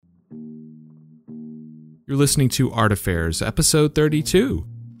You're listening to Art Affairs, episode 32.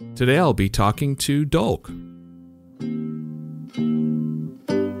 Today I'll be talking to Dolk.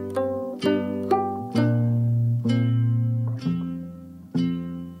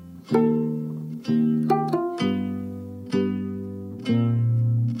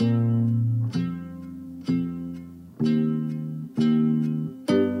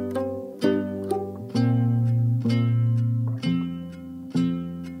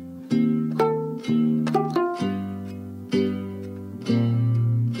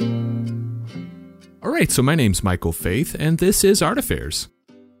 So my name's Michael Faith, and this is Art Affairs.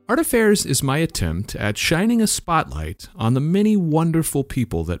 Art Affairs is my attempt at shining a spotlight on the many wonderful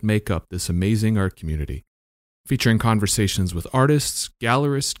people that make up this amazing art community, featuring conversations with artists,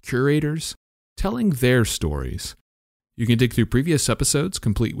 gallerists, curators, telling their stories. You can dig through previous episodes,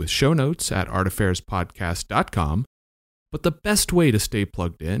 complete with show notes at artaffairs.podcast.com, but the best way to stay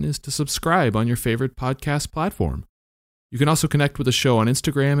plugged in is to subscribe on your favorite podcast platform. You can also connect with the show on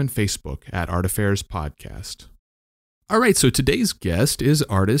Instagram and Facebook at Art Affairs Podcast. All right, so today's guest is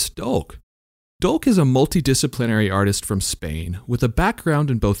artist Dolk. Dolk is a multidisciplinary artist from Spain with a background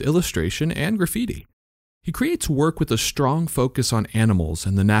in both illustration and graffiti. He creates work with a strong focus on animals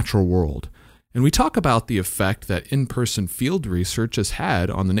and the natural world, and we talk about the effect that in-person field research has had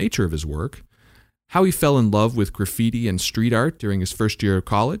on the nature of his work, how he fell in love with graffiti and street art during his first year of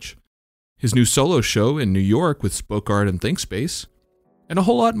college, his new solo show in New York with Spoke Art and ThinkSpace, and a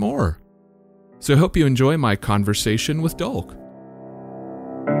whole lot more. So I hope you enjoy my conversation with Dolk.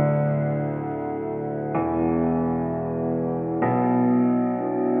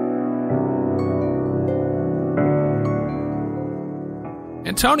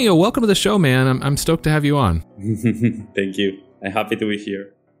 Antonio, welcome to the show, man. I'm stoked to have you on. Thank you. I'm happy to be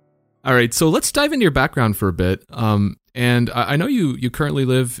here. All right, so let's dive into your background for a bit. And I know you currently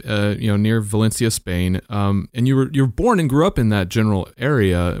live, near Valencia, Spain. And you were born and grew up in that general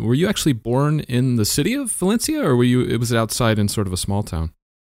area. Were you actually born in the city of Valencia, or was it outside in sort of a small town?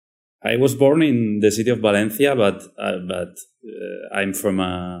 I was born in the city of Valencia, but I'm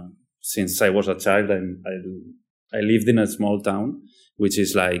from since I was a child. I lived in a small town, which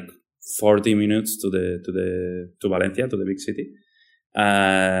is like 40 minutes to Valencia, to the big city.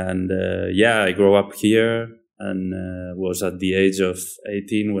 And I grew up here. And was at the age of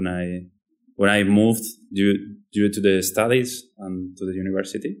 18 when I moved due to the studies and to the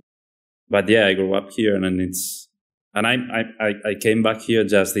university. But yeah, I grew up here, and I came back here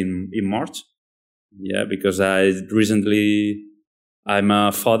just in March. Yeah, because I'm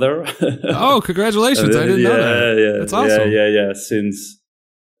a father. Oh, congratulations! I didn't know that. Yeah, that's awesome. Yeah. Since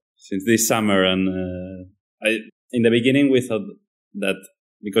this summer, and in the beginning we thought that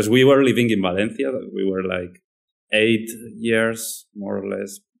because we were living in Valencia, we were like 8 years, more or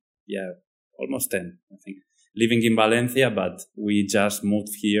less. Yeah, almost 10, I think. Living in Valencia, but we just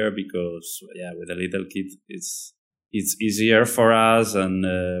moved here because, with a little kid, it's easier for us. And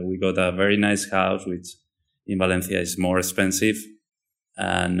we got a very nice house, which in Valencia is more expensive.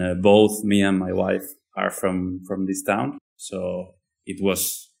 And both me and my wife are from this town. So it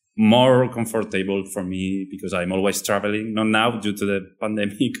was more comfortable for me because I'm always traveling, not now due to the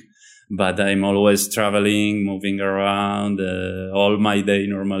pandemic, but I'm always traveling, moving around all my day.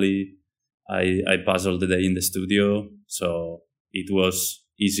 Normally, I pass all the day in the studio, so it was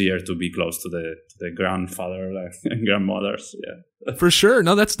easier to be close to the grandfather and grandmothers. Yeah, for sure.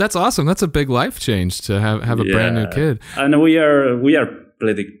 No, that's awesome. That's a big life change to have a brand new kid. And we are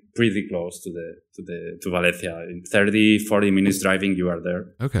pretty close to Valencia. In 30-40 minutes driving, you are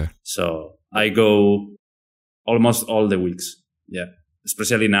there. Okay. So I go almost all the weeks. Yeah.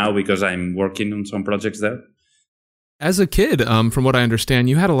 Especially now because I'm working on some projects there. As a kid, from what I understand,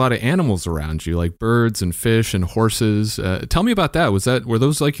 you had a lot of animals around you, like birds and fish and horses. Tell me about that. Were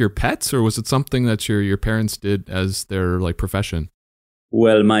those like your pets, or was it something that your parents did as their like profession?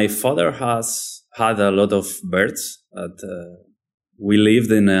 Well, my father had a lot of birds. We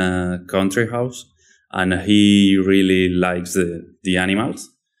lived in a country house, and he really likes the animals.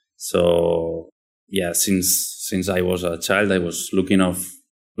 So yeah, since I was a child, I was looking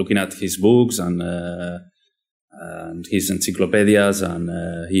at his books and his encyclopedias, and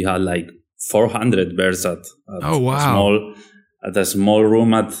he had like 400 birds at oh, wow. a small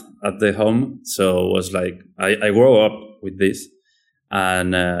room at the home. So it was like I grew up with this,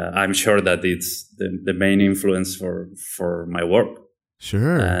 and I'm sure that it's the main influence for my work.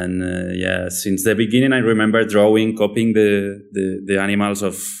 Sure. And since the beginning, I remember copying the animals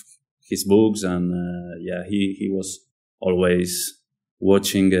of his books, and he was always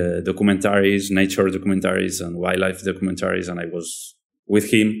watching documentaries, nature documentaries and wildlife documentaries, and I was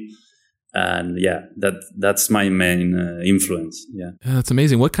with him And yeah, that's my main influence. Yeah. That's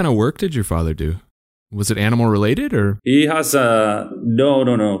amazing. What kind of work did your father do? Was it animal related or? He has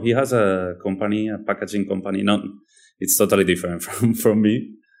no. He has a company, a packaging company. No, it's totally different from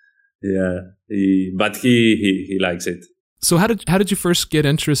me. Yeah, but he likes it. So how did you first get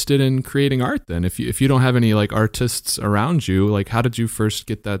interested in creating art then? If you don't have any like artists around you, like how did you first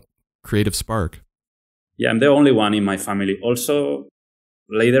get that creative spark? Yeah, I'm the only one in my family. Also,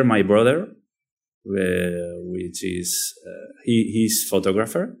 later my brother, which is he's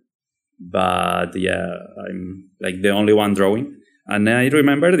photographer, but yeah, I'm like the only one drawing. And I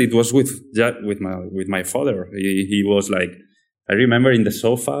remember it was with my father. He was like, I remember in the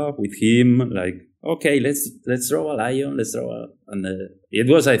sofa with him, like, okay, let's draw a lion, and it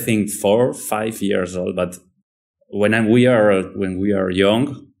was, I think, 4 or 5 years old. But when we are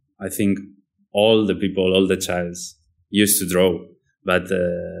young, I think all the childs used to draw, but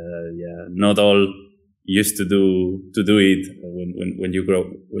yeah, not all used to do it when you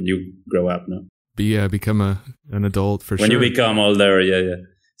grow up, no. Become an adult for sure. When you become older, yeah.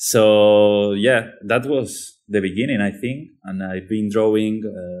 So yeah, that was the beginning, I think, and I've been drawing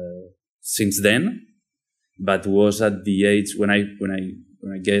since then. But was at the age when I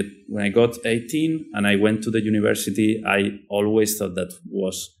got 18 and I went to the university. I always thought that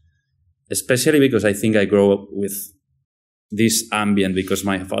was, especially because I think I grew up with this ambient, because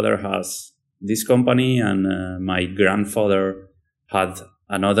my father has this company and my grandfather had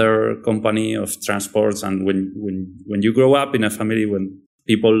another company of transports. And when you grow up in a family when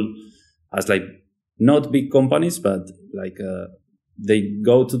people has like not big companies, but like they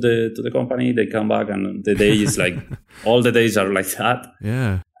go to the company, they come back, and the day is like all the days are like that.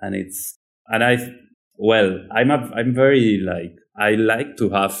 Yeah. I'm very like, I like to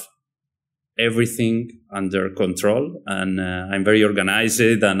have everything under control, and I'm very organized,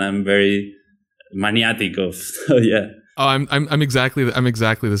 and I'm very maniatic of yeah. Oh, I'm exactly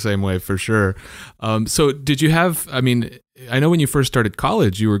the same way for sure. So did you have, I mean, I know when you first started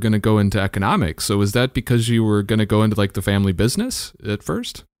college, you were going to go into economics. So was that because you were going to go into like the family business at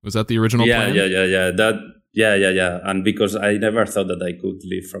first? Was that the original plan? Yeah. And because I never thought that I could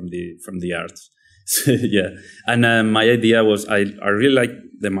live from the arts. Yeah. And my idea was, I really like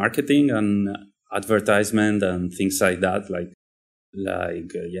the marketing and advertisement and things like that. Like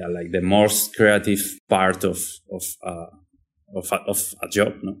the most creative part of a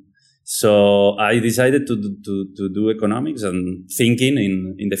job, no? So I decided to do economics, and thinking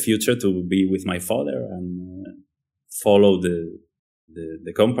in the future to be with my father and follow the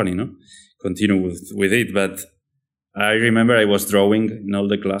company, no? Continue with it. But I remember I was drawing in all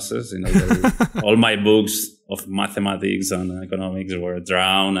the classes, all my books of mathematics and economics were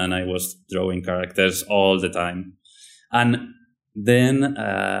drawn, and I was drawing characters all the time. And then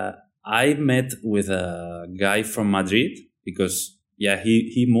I met with a guy from Madrid, because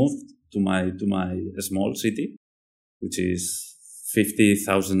he moved to my small city, which is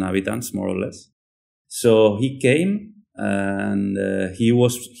 50,000 inhabitants more or less. So he came, and he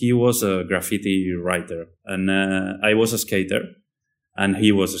was a graffiti writer, and I was a skater, and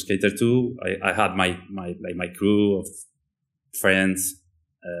he was a skater too. I had my crew of friends.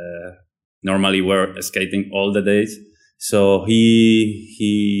 Normally we're skating all the days. So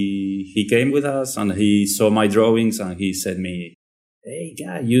he came with us, and he saw my drawings, and he said me, "Hey,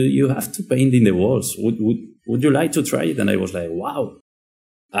 guy, you have to paint in the walls. Would you like to try it?" And I was like, "Wow!"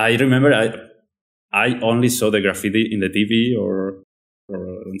 I remember I only saw the graffiti in the TV or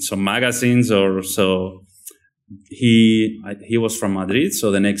in some magazines or so. He was from Madrid,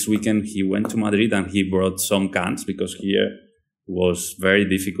 so the next weekend he went to Madrid and he brought some cans, because here was very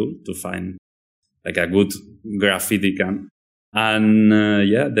difficult to find like a good graffiti can. And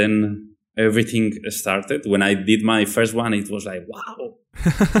then everything started. When I did my first one, it was like, wow,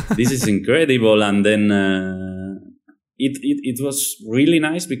 this is incredible. And then it was really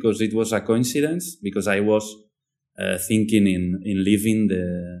nice, because it was a coincidence, because I was thinking in leaving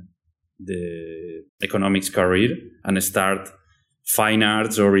the economics career and start fine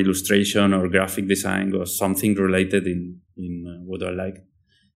arts or illustration or graphic design or something related in what I like.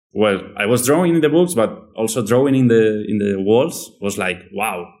 Well, I was drawing in the books, but also drawing in the walls was like,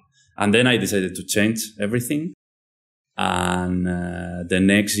 wow. And then I decided to change everything. And the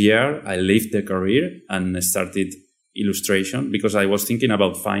next year I left the career and started illustration, because I was thinking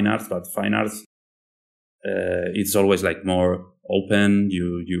about fine art, but fine art, it's always like more open.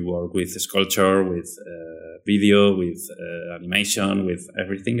 You work with sculpture, with video, with animation, with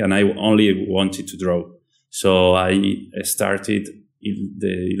everything. And I only wanted to draw. So I started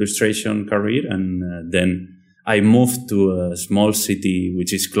the illustration career, and then I moved to a small city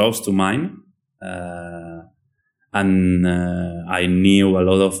which is close to mine. And I knew a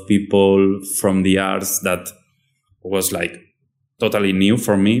lot of people from the arts that was like totally new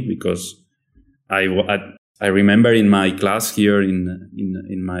for me, because I remember in my class here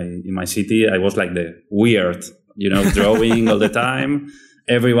in my city, I was like the weird, drawing all the time.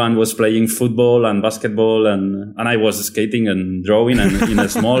 Everyone was playing football and basketball, and I was skating and drawing, and in a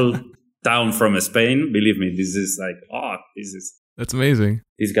small town from Spain. Believe me, this is like, that's amazing.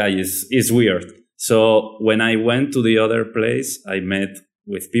 This guy is weird. So when I went to the other place, I met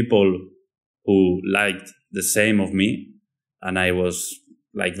with people who liked the same of me, and I was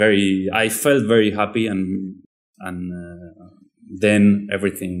like I felt very happy, and then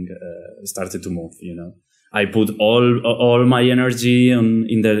everything started to move. I put all my energy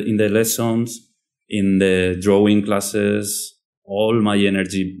in the lessons, in the drawing classes, all my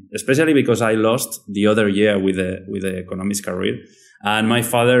energy, especially because I lost the other year with the economics career, and my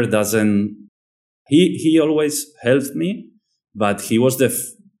father doesn't. He always helped me, but he was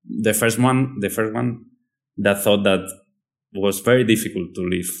the first one that thought that was very difficult to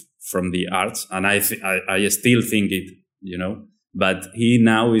live from the arts, and I still think it, But he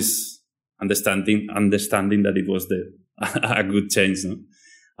now is understanding that it was a good change, no?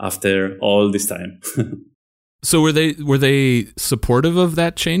 After all this time. So were they supportive of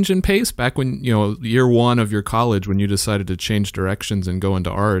that change in pace back when, year one of your college, when you decided to change directions and go into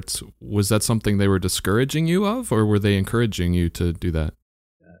arts? Was that something they were discouraging you of, or were they encouraging you to do that?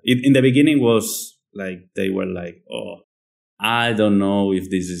 In the beginning was like, they were like, oh, I don't know if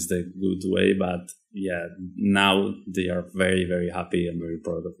this is the good way, but yeah, now they are very, very happy and very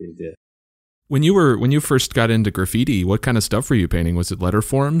proud of it. Yeah. When you first got into graffiti, what kind of stuff were you painting? Was it letter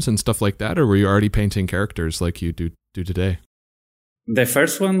forms and stuff like that, or were you already painting characters like you do today? The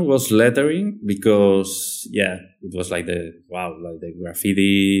first one was lettering, because it was like the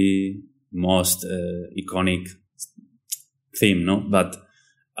graffiti most iconic theme, no? But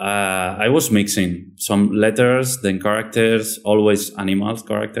I was mixing some letters, then characters, always animals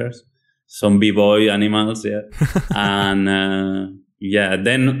characters, some b-boy animals, and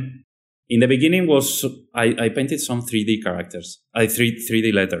then. In the beginning I painted some 3D characters,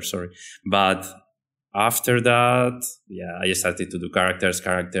 3D letters, sorry. But after that, I started to do characters.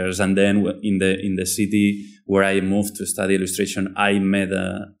 And then in the city where I moved to study illustration, I met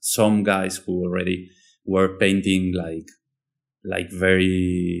some guys who already were painting like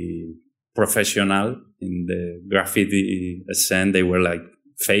very professional in the graffiti scene. They were like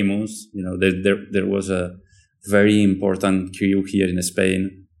famous. There was a very important crew here in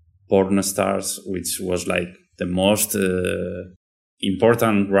Spain, Porn Stars, which was like the most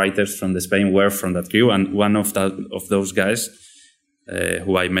important writers from Spain were from that crew, and one of those guys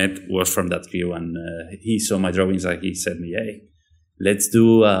who I met was from that crew, and he saw my drawings and he said me, "Hey, let's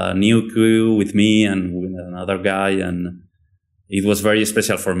do a new crew with me and with another guy," and it was very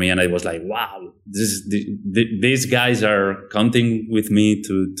special for me, and I was like, "Wow, these guys are counting with me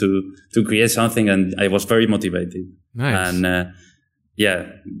to create something," and I was very motivated. Nice. And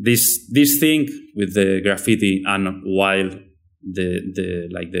this thing with the graffiti, and while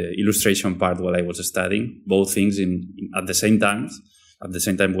the illustration part while I was studying, both things at the same time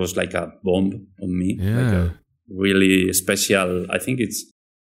was like a bomb on me. Yeah. Like a really special. I think it's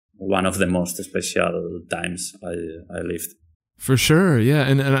one of the most special times I lived. For sure, yeah,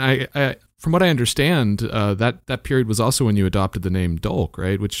 and I from what I understand, that period was also when you adopted the name Dolk,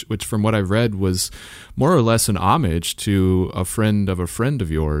 right? Which from what I've read was more or less an homage to a friend of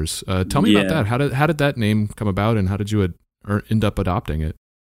yours. Tell me about that. How did that name come about, and how did you end up adopting it?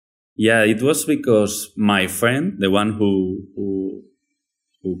 Yeah, it was because my friend, the one who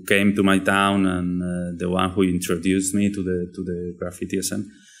came to my town and the one who introduced me to the graffiti scene,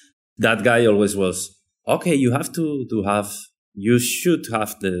 that guy always was, okay, you should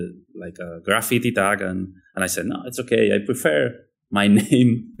have a graffiti tag, and I said, no, it's okay, I prefer my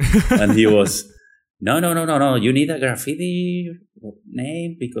name. And he was, no, you need a graffiti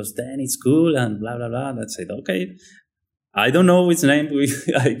name because then it's cool and blah blah blah. And I said, okay, I don't know which name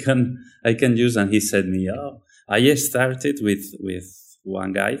I can use. And he said me, I started with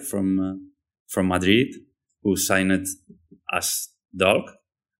one guy from Madrid who signed as Dolk,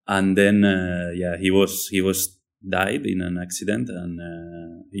 and then he was died in an accident, and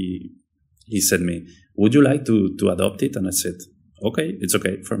he said me, would you like to adopt it? And I said, okay, it's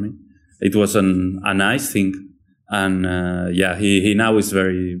okay for me. It was a nice thing, and he now is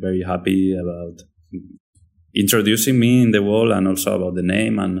very, very happy about introducing me in the world, and also about the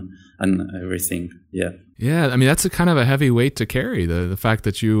name, and and everything. Yeah. Yeah, I mean that's a kind of a heavy weight to carry. The fact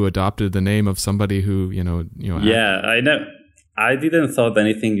that you adopted the name of somebody who Yeah, I know. I didn't thought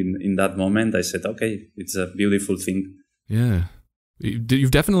anything in that moment. I said, okay, it's a beautiful thing. Yeah,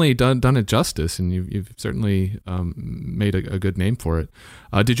 you've definitely done it justice, and you've certainly made a good name for it.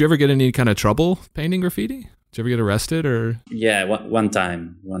 Did you ever get any kind of trouble painting graffiti? Did you ever get arrested or? Yeah, one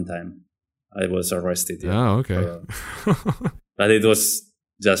time I was arrested. Yeah, oh, okay. But it was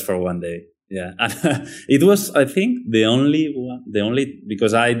just for one day. Yeah, and it was, I think, the only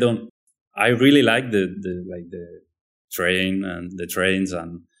because I really like the trains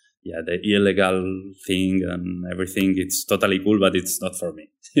and the illegal thing and everything. It's totally cool, but it's not for me.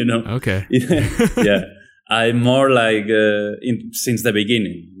 Okay. Yeah, I'm more like since the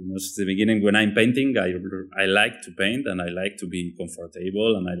beginning. Since the beginning, when I'm painting, I like to paint and I like to be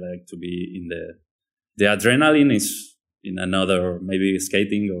comfortable and I like to be in the adrenaline is in another, maybe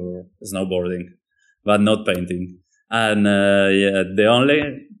skating or snowboarding, but not painting. And the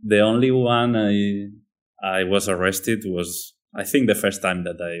only one I was arrested was, I think, the first time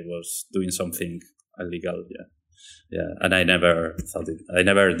that I was doing something illegal. Yeah, and I never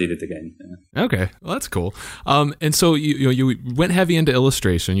did it again. Yeah. Okay, well that's cool. And so you went heavy into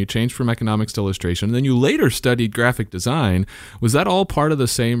illustration. You changed from economics to illustration, and then you later studied graphic design. Was that all part of the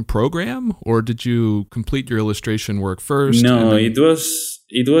same program, or did you complete your illustration work first? No, it was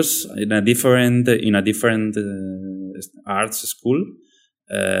in a different arts school.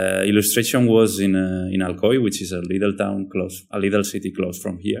 Illustration was in Alcoy, which is a little city close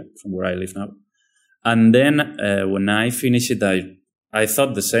from here, from where I live now. And then when I finished it, I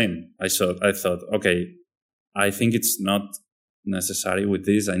thought the same. I thought, okay, I think it's not necessary with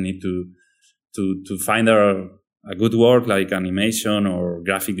this. I need to find a good work like animation or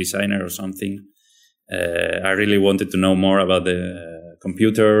graphic designer or something. I really wanted to know more about the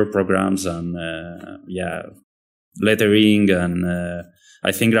computer programs and lettering, and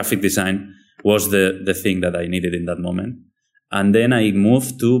I think graphic design was the thing that I needed in that moment. And then I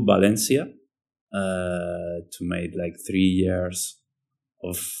moved to Valencia to make like 3 years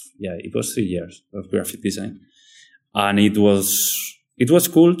it was 3 years of graphic design, and it was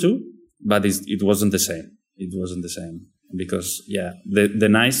cool too, but it wasn't the same. It wasn't the same because the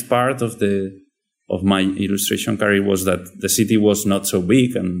nice part of my illustration career was that the city was not so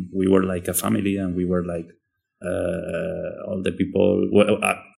big, and we were like a family, and we were like all the people. Well,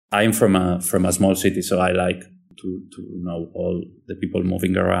 I'm from a small city, so I like to know all the people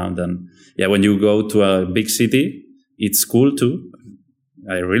moving around. And when you go to a big city, it's cool too.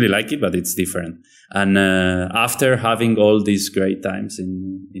 I really like it, but it's different. And after having all these great times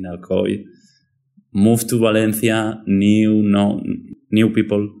in Alcoy, moved to Valencia, new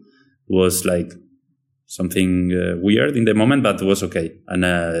people, was like something weird in the moment, but it was okay. And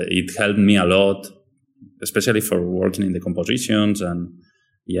it helped me a lot, especially for working in the compositions and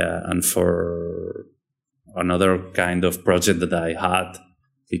for another kind of project that I had,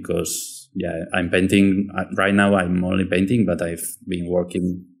 because I'm painting right now. I'm only painting, but I've been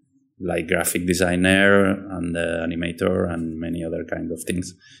working like graphic designer and animator and many other kind of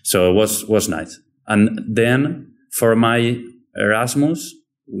things. So it was nice. And then for my Erasmus,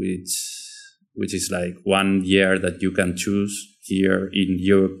 which is like 1 year that you can choose here in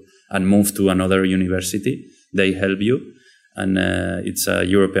Europe and move to another university, they help you, and it's a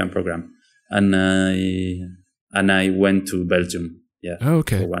European program. And I went to Belgium,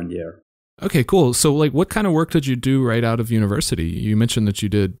 for 1 year. Okay, cool. So like what kind of work did you do right out of university? You mentioned that you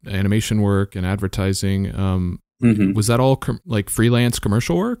did animation work and advertising. Was that all like freelance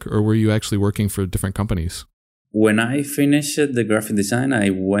commercial work, or were you actually working for different companies? When I finished the graphic design, I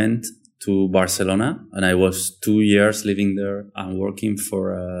went to Barcelona, and I was 2 years living there and working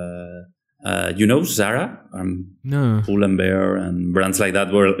for Zara, no. Pull&Bear and brands like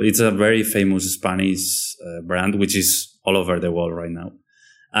that. It's a very famous Spanish brand, which is all over the world right now.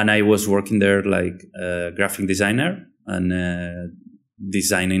 And I was working there like a graphic designer and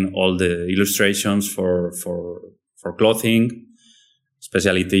designing all the illustrations for clothing,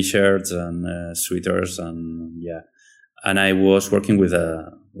 especially t-shirts and sweaters, and And I was working with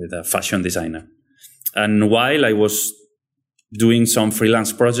a fashion designer. And while I was doing some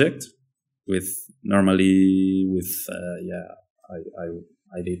freelance project, I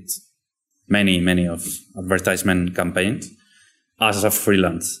did many of advertisement campaigns as a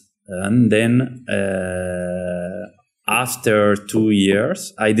freelance. And then after 2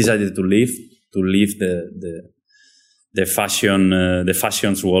 years, I decided to leave the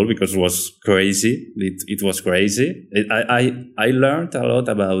fashion's world, because it was crazy. It was crazy. I learned a lot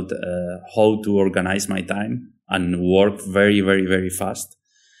about how to organize my time and work very, very, very fast.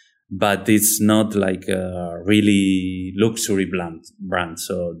 but it's not like a really luxury brand.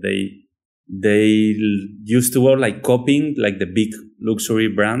 So they used to work like copying like the big luxury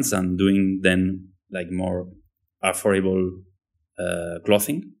brands and doing then like more affordable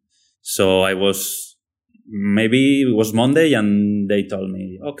clothing. So maybe it was Monday and they told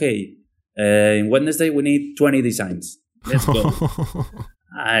me, okay, in Wednesday we need 20 designs. Let's go.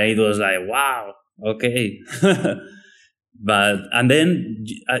 It was like, wow, okay. And then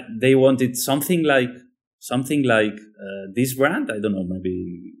they wanted something like this brand. I don't know,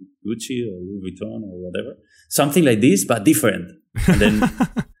 maybe Gucci or Louis Vuitton or whatever. Something like this, but different. And then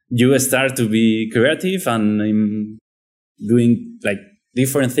you start to be creative and doing like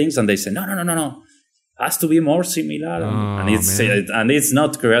different things. And they say, no. Has to be more similar. And it's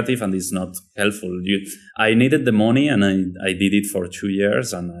not creative and it's not helpful. I needed the money and I did it for 2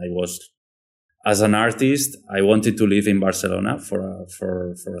 years. And as an artist, I wanted to live in Barcelona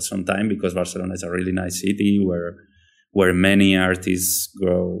for some time because Barcelona is a really nice city where many artists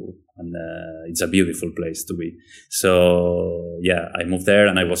grow, and it's a beautiful place to be. So yeah, I moved there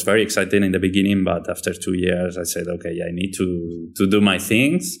and I was very excited in the beginning, but after 2 years, I said, okay, I need to do my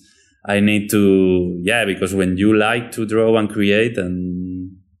things. I need to, because when you like to draw and create,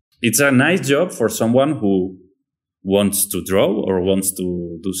 and it's a nice job for someone who wants to draw or wants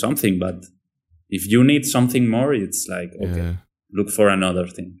to do something, but if you need something more, it's like, okay, look for another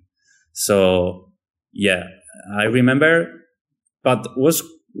thing. So, I remember, but was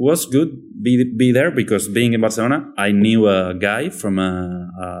good be there because being in Barcelona, I knew a guy from a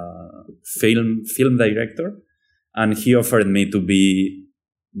film director, and he offered me to be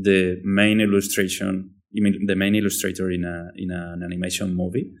the main illustrator in an animation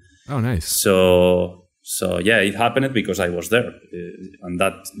movie. Oh, nice. So it happened because I was there, and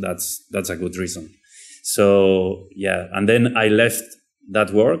that's a good reason. So and then I left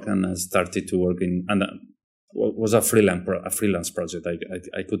that work and I started to work and was a freelance project.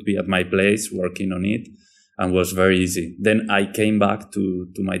 I could be at my place working on it, and was very easy. Then I came back to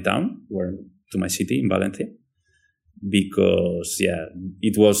my town, to my city in Valencia, because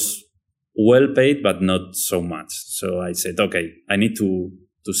it was well paid but not so much. So I said, okay, I need to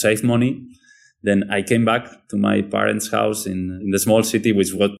save money. Then I came back to my parents' house in the small city,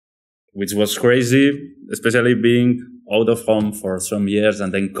 which was crazy, especially being out of home for some years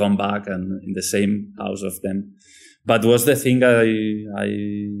and then come back and in the same house of them. But was the thing I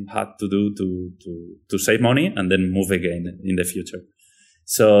had to do to save money and then move again in the future.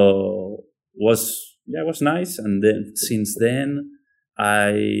 So was nice. And then since then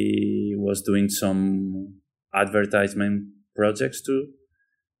I was doing some advertisement projects too.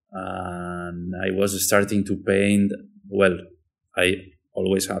 And I was starting to paint. Well, I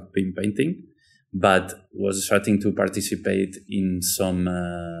always have been painting, but was starting to participate in some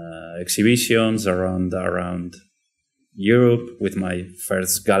exhibitions around Europe with my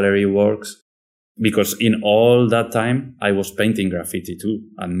first gallery works. Because in all that time, I was painting graffiti too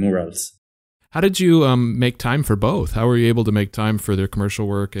and murals. How did you make time for both? How were you able to make time for their commercial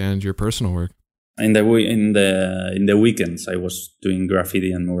work and your personal work? In the weekends, I was doing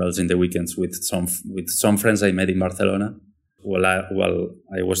graffiti and murals in the weekends with some friends I met in Barcelona while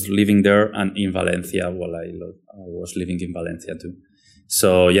I was living there, and in Valencia while I was living in Valencia too.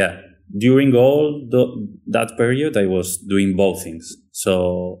 So during all that period, I was doing both things.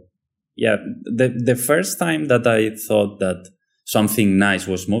 So the first time that I thought that something nice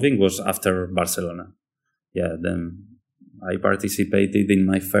was moving was after Barcelona. Then I participated in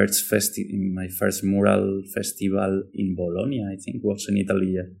my first mural festival in Bologna, I think was in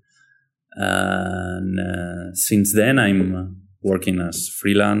Italy. And since then I'm working as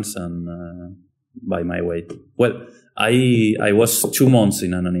freelance and by my way. Well, I was 2 months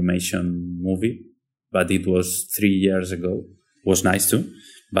in an animation movie, but it was 3 years ago. It was nice too,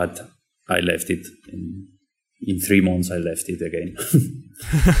 but I left it in 3 months. I left it again.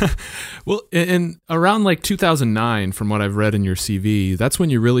 Well, in around like 2009, from what I've read in your CV, that's when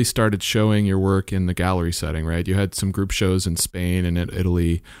you really started showing your work in the gallery setting, right? You had some group shows in Spain and in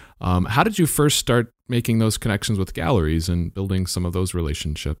Italy. How did you first start making those connections with galleries and building some of those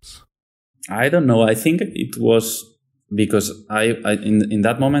relationships? I don't know. I think it was because I in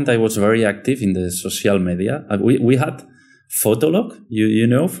that moment I was very active in the social media. We had Fotolog. You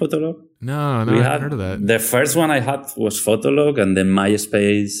know Fotolog? No, I haven't heard of that. The first one I had was Fotolog, and then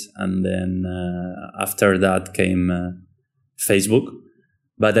MySpace, and then after that came Facebook.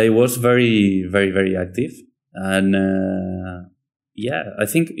 But I was very, very, very active, and I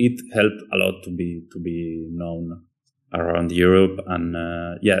think it helped a lot to be known around Europe, and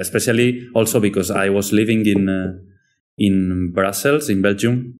especially also because I was living in Brussels, in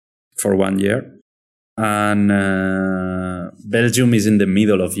Belgium, for 1 year. And Belgium is in the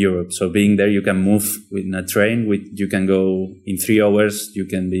middle of Europe. So being there, you can move with a train. You can go in 3 hours. You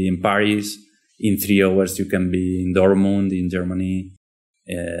can be in Paris. In 3 hours, you can be in Dortmund, in Germany,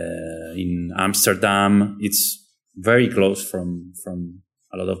 in Amsterdam. It's very close from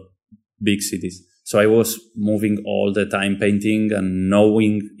a lot of big cities. So I was moving all the time painting and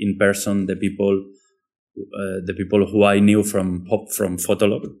knowing in person the people who I knew from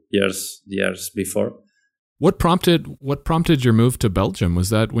Fotolog years before. What prompted your move to Belgium? Was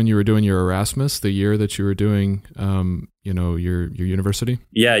that when you were doing your Erasmus, the year that you were doing, your university?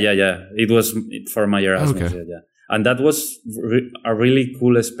 Yeah. It was for my Erasmus. Okay. Yeah. And that was a really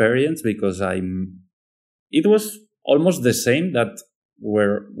cool experience because it was almost the same that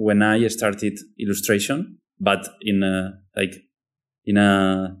when I started illustration, but in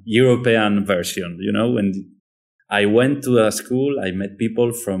a European version, when I went to a school, I met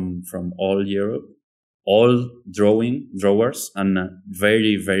people from all Europe, all drawers and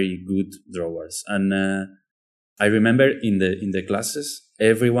very, very good drawers. And I remember in the classes,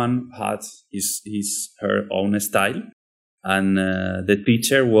 everyone had her own style, and the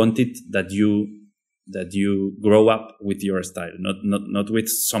teacher wanted that you grow up with your style, not with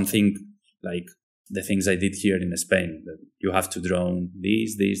something like the things I did here in Spain, that you have to draw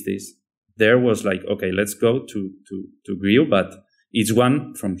this. There was like, okay, let's go to Griot, but each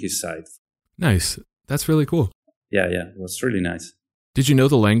one from his side. Nice. That's really cool. Yeah. It was really nice. Did you know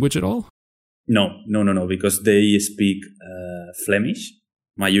the language at all? No, because they speak Flemish.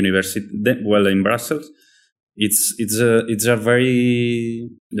 My university, in Brussels, it's a very,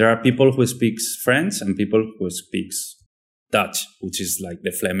 there are people who speaks French and people who speaks Dutch, which is like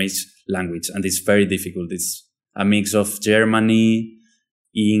the Flemish language, and it's very difficult. It's a mix of German,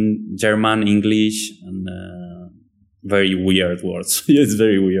 English, and very weird words. It's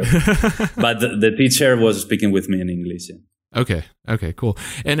very weird. But the teacher was speaking with me in English. Yeah. Okay, cool.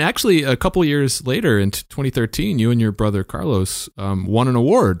 And actually, a couple years later, in 2013, you and your brother Carlos won an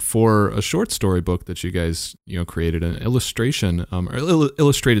award for a short story book that you guys, created, an illustration,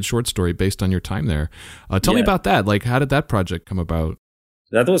 illustrated short story based on your time there. Tell me about that. Like, how did that project come about?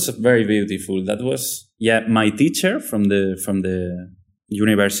 That was very beautiful. That was, my teacher from the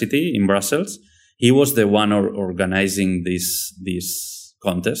university in Brussels. He was the one organizing this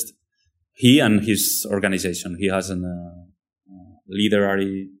contest. He and his organization. He has a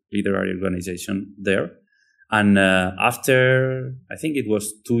literary organization there. And after, I think it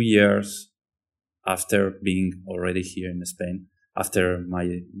was 2 years after being already here in Spain, after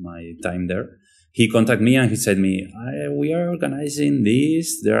my time there, he contacted me and he said me, we are organizing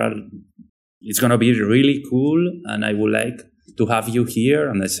this. It's going to be really cool, and I would like to have you here.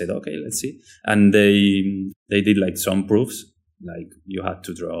 And I said, okay, let's see. And they did like some proofs, like you had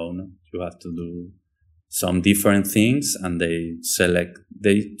to draw, you have to do some different things, and they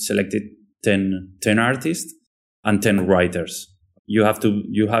selected 10 artists and 10 writers. You had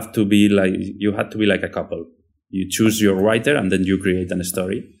to be like a couple. You choose your writer and then you create a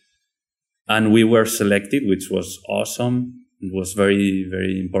story. And we were selected, which was awesome. It was very,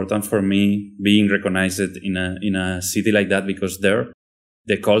 very important for me being recognized in a city like that, because there,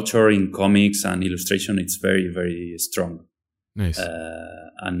 the culture in comics and illustration, it's very, very strong. Nice.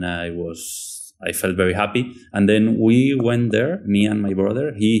 And I felt very happy. And then we went there, me and my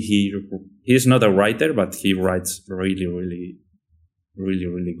brother. He's not a writer, but he writes really, really, really,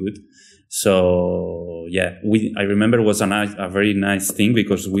 really good. So I remember it was a very nice thing,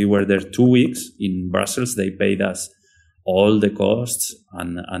 because we were there 2 weeks in Brussels. They paid us all the costs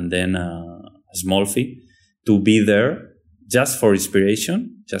and then a small fee to be there just for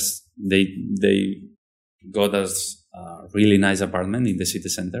inspiration. Just they got us a really nice apartment in the city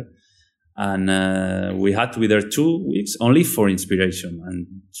center. And we had to be there 2 weeks only for inspiration and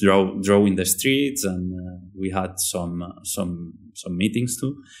draw in the streets, and we had some meetings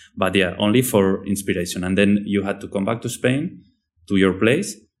too. But only for inspiration. And then you had to come back to Spain, to your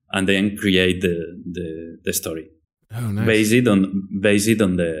place, and then create the story. Oh, nice. Based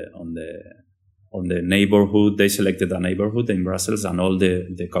on the neighborhood. They selected a neighborhood in Brussels, and all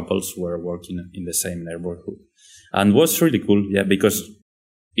the couples were working in the same neighborhood, and was really cool. Yeah, because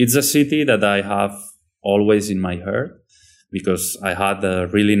it's a city that I have always in my heart, because I had a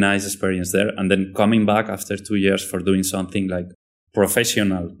really nice experience there. And then coming back after 2 years for doing something like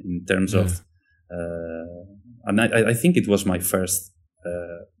professional in terms of, and I think it was my first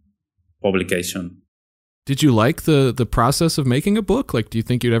publication. Did you like the process of making a book? Like, do you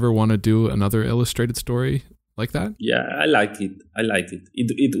think you'd ever want to do another illustrated story like that? Yeah, I liked it.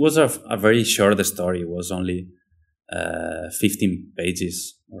 It was a very short story. It was only 15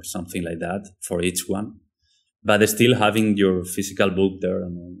 pages or something like that for each one. But still having your physical book there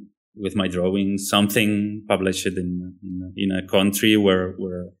and with my drawing, something published in a country where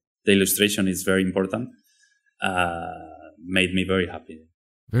the illustration is very important, made me very happy.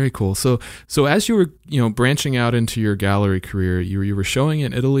 Very cool. So as you were, branching out into your gallery career, you were showing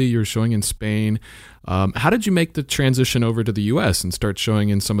in Italy, you were showing in Spain. How did you make the transition over to the U.S. and start showing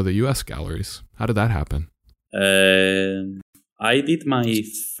in some of the U.S. galleries? How did that happen? I did my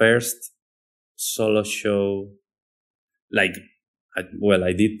first solo show, I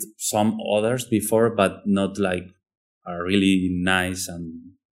did some others before, but not like a really nice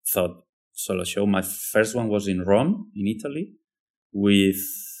and thought solo show. My first one was in Rome, in Italy, with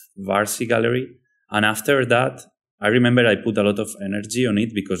Varsi Gallery. And after that, I remember I put a lot of energy on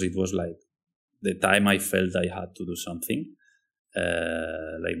it because it was like the time I felt I had to do something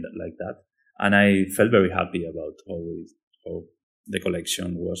like that. And I felt very happy about how the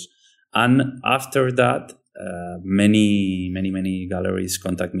collection was. And after that, many galleries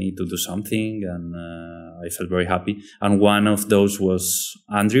contact me to do something, and I felt very happy. And one of those was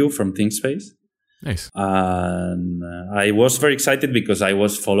Andrew from ThinkSpace. Nice. And I was very excited because I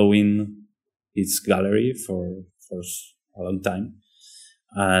was following its gallery for a long time.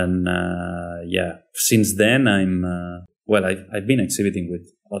 And since then I've been exhibiting with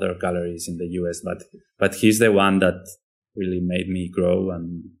other galleries in the US, but he's the one that really made me grow,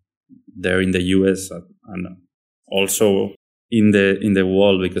 and there in the US and also in the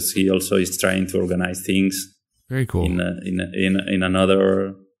world, because he also is trying to organize things. Very cool. In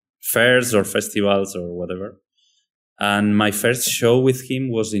another fairs or festivals or whatever. And my first show with him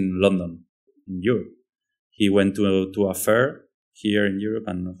was in London, in Europe. He went to a fair here in Europe,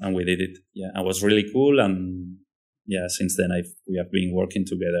 and we did it. Yeah, it was really cool. And yeah, since then we have been working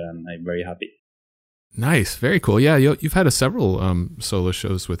together, and I'm very happy. Nice. Very cool. Yeah, you've had several solo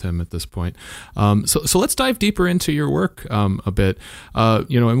shows with him at this point. So let's dive deeper into your work a bit.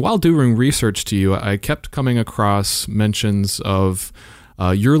 And while doing research to you, I kept coming across mentions of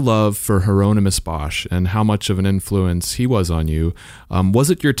your love for Hieronymus Bosch and how much of an influence he was on you. Was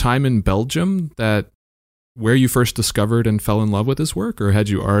it your time in Belgium where you first discovered and fell in love with his work, or had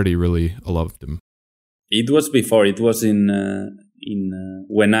you already really loved him? It was before. It was in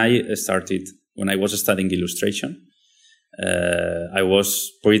when I was studying illustration. I was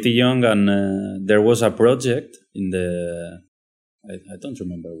pretty young, and there was a project I don't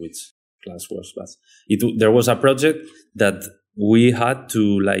remember which class was, but there was a project that we had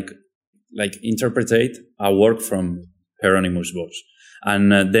to like interpret a work from Hieronymus Bosch.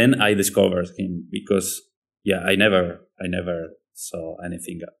 And then I discovered him because I never saw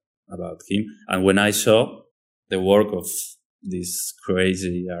anything about him. And when I saw the work of this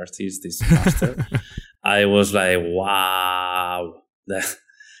crazy artist, this master, I was like, wow.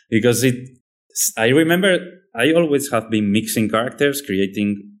 Because I remember I always have been mixing characters,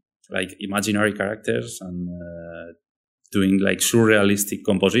 creating like imaginary characters, and doing like surrealistic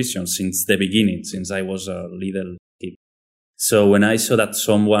compositions since the beginning, since I was a little kid. So when I saw that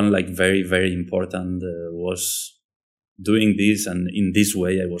someone like very, very important was doing this and in this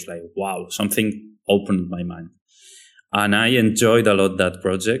way, I was like, wow, something opened my mind. And I enjoyed a lot that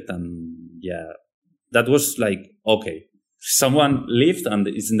project. And that was like, okay, someone lived and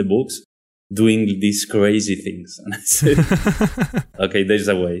is in the books doing these crazy things. And I said, okay, there's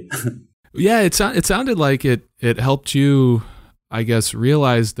a way. Yeah, it sounded like it helped you, I guess,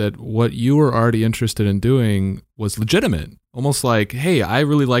 realize that what you were already interested in doing was legitimate. Almost like, hey, I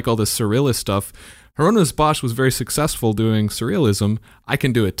really like all this surrealist stuff. Hieronymus Bosch was very successful doing surrealism. I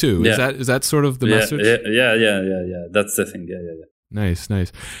can do it too. Yeah. Is that sort of the message? Yeah. That's the thing. Yeah. Nice.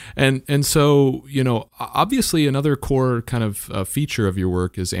 And so, obviously another core kind of feature of your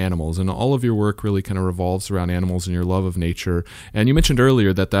work is animals, and all of your work really kind of revolves around animals and your love of nature. And you mentioned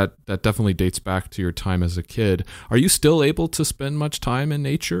earlier that definitely dates back to your time as a kid. Are you still able to spend much time in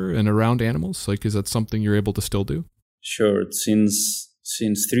nature and around animals? Like, is that something you're able to still do? Sure.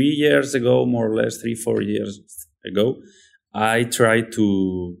 Since 3 years ago, more or less 3-4 years ago, I tried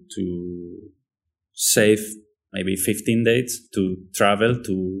to save maybe 15 days to travel,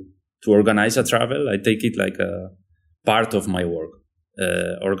 to organize a travel. I take it like a part of my work.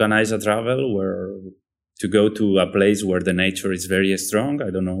 Organize a travel to go to a place where the nature is very strong. I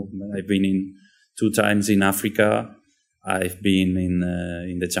don't know. I've been 2 times in Africa. I've been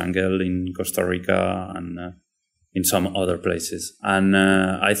in the jungle in Costa Rica and in some other places. And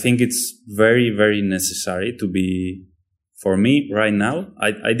I think it's very, very necessary to be, for me right now,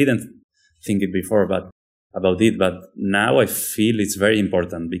 I didn't think it before about it, but now I feel it's very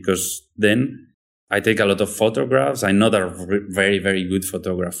important, because then I take a lot of photographs. I'm not a very, very good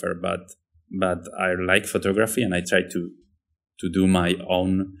photographer, but I like photography, and I try to do my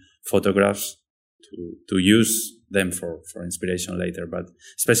own photographs to use them for inspiration later. But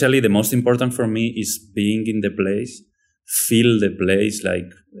especially the most important for me is being in the place, feel the place, like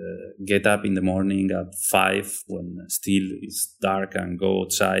get up in the morning at 5 when still it's dark and go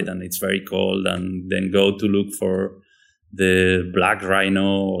outside and it's very cold, and then go to look for the black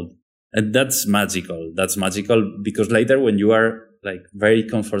rhino. And that's magical. That's magical because later when you are like very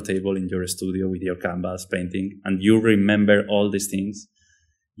comfortable in your studio with your canvas painting and you remember all these things,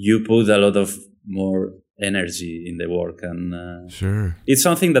 you put a lot of more energy in the work. And sure, it's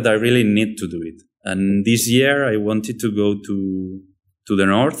something that I really need to do it. And this year I wanted to go to the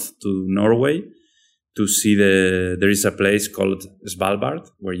north, to Norway, to see there is a place called Svalbard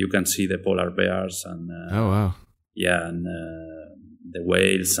where you can see the polar bears and oh wow, yeah, and the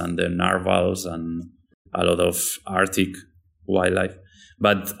whales and the narwhals and a lot of Arctic wildlife.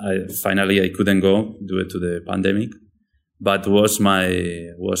 But finally I couldn't go due to the pandemic. But was my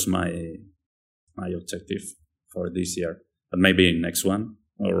objective for this year. But maybe next one,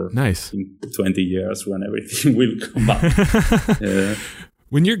 or nice, in 20 years when everything will come back. Yeah.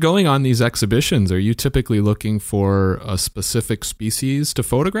 When you're going on these exhibitions, are you typically looking for a specific species to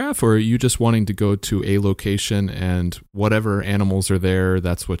photograph, or are you just wanting to go to a location and whatever animals are there,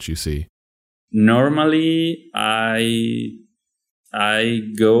 that's what you see? Normally, I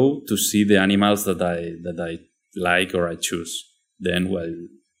go to see the animals that I like or I choose. Then, well,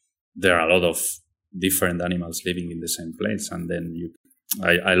 there are a lot of different animals living in the same place, and then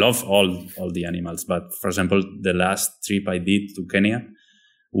I love all the animals. But for example, the last trip I did to Kenya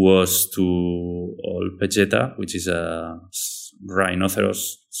was to Ol Pejeta, which is a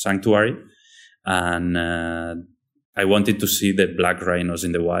rhinoceros sanctuary. And I wanted to see the black rhinos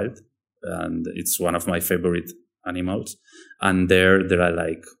in the wild. And it's one of my favorite animals. And there are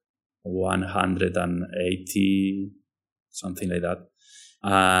like 180, something like that.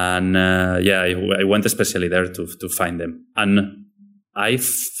 And I went especially there to find them. And I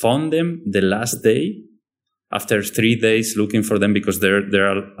found them the last day, after 3 days looking for them, because there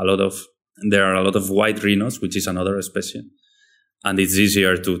are a lot of white rhinos, which is another species, and it's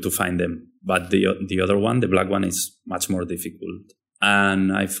easier to find them. But the other one, the black one, is much more difficult.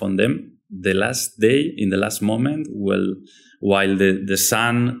 And I found them the last day, in the last moment, while the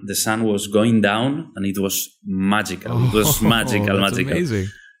sun was going down, and it was magical. It was magical. Amazing.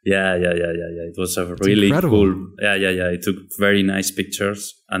 Yeah. It was a really cool. Yeah. I took very nice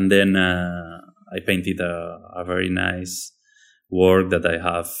pictures, and then I painted a very nice work that I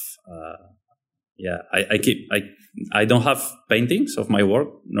have. I don't have paintings of my work.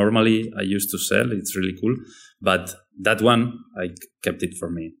 Normally, I used to sell. It's really cool, but that one I kept it for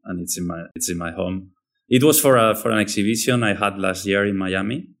me, and it's in my home. It was for an exhibition I had last year in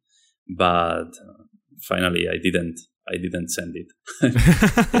Miami, but finally I didn't send it.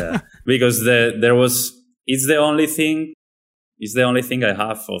 Yeah, because it's the only thing I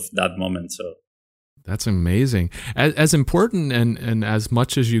have of that moment. So that's amazing. As important and as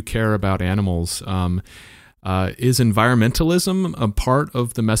much as you care about animals, is environmentalism a part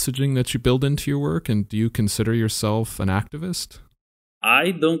of the messaging that you build into your work? And do you consider yourself an activist?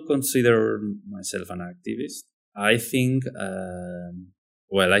 I don't consider myself an activist. I think,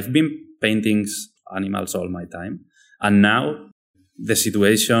 I've been painting animals all my time. And now the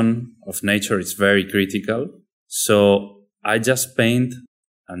situation of nature is very critical. So I just paint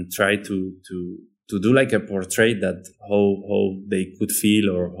and try to do like a portrait that how they could feel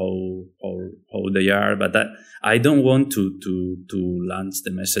or how they are. But I don't want to launch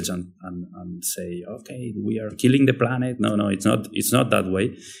the message and say, okay, we are killing the planet. No, it's not that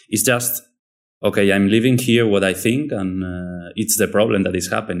way. It's just, okay, I'm living here what I think, and it's the problem that is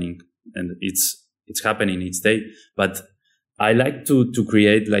happening, and it's happening each day. But I like to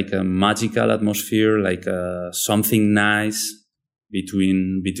create like a magical atmosphere, like something nice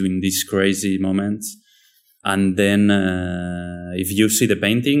between these crazy moments. And then if you see the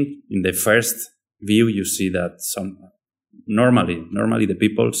painting in the first view, you see that normally the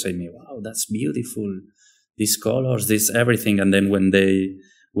people say me, wow, that's beautiful, these colors, this everything. And then when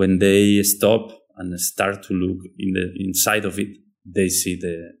they stop and start to look inside of it, they see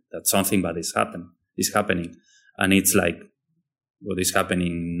that something bad is happening. And it's like what is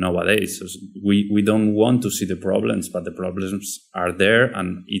happening nowadays. So we don't want to see the problems, but the problems are there,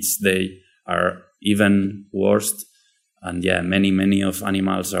 and each day are even worse. And yeah, many of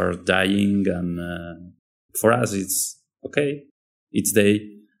animals are dying, and for us it's okay. Each day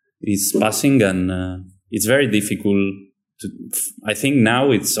is passing, and it's very difficult I think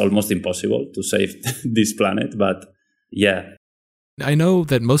now it's almost impossible to save this planet, but yeah. I know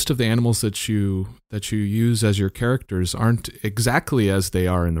that most of the animals that you use as your characters aren't exactly as they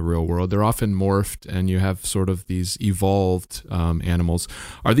are in the real world. They're often morphed, and you have sort of these evolved animals.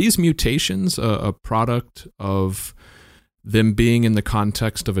 Are these mutations a product of them being in the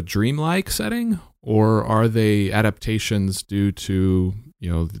context of a dreamlike setting, or are they adaptations due to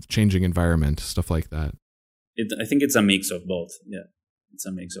the changing environment, stuff like that? I think it's a mix of both. Yeah, it's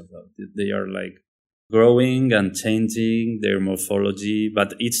a mix of both. They are like growing and changing their morphology,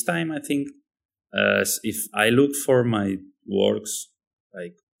 but each time I think, if I look for my works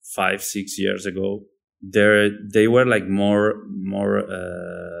like 5-6 years ago, they were like more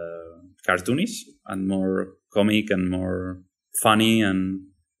cartoonish and more comic and more funny, and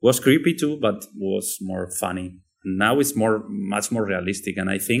was creepy too, but was more funny. Now it's much more realistic, and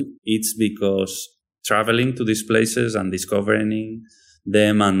I think it's because traveling to these places and discovering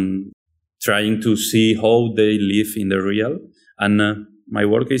them and trying to see how they live in the real, and my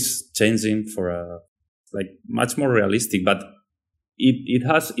work is changing for like much more realistic, but it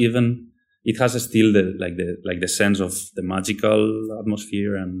has still the sense of the magical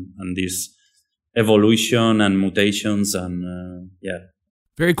atmosphere and this evolution and mutations, and yeah.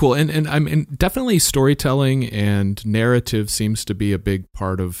 Very cool. And I mean, definitely storytelling and narrative seems to be a big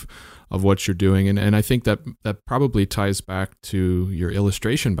part of what you're doing. And I think that probably ties back to your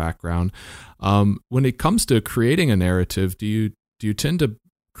illustration background. When it comes to creating a narrative, do you tend to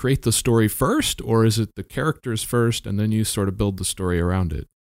create the story first, or is it the characters first and then you sort of build the story around it?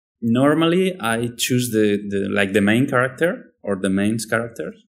 Normally I choose the main character or the main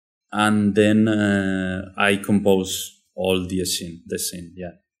characters, and then I compose all the scene.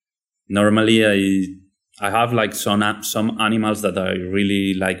 Yeah. Normally I have like some animals that I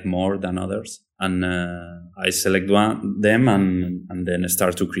really like more than others, and I select them and then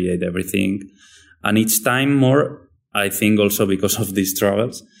start to create everything. And each time more, I think also because of these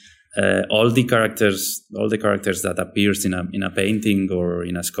travels, all the characters that appears in a painting or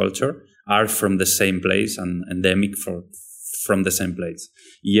in a sculpture are from the same place and endemic from the same place.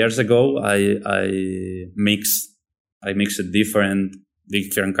 Years ago, I mixed different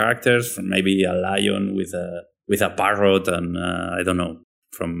characters, from maybe a lion with a parrot, and I don't know,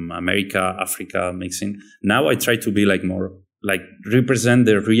 from America, Africa, mixing. Now I try to be like more like represent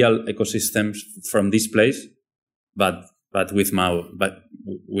the real ecosystems from this place, but with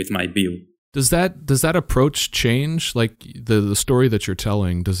my view. Does that approach change? Like the story that you're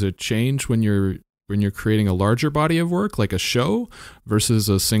telling, does it change when you're creating a larger body of work, like a show, versus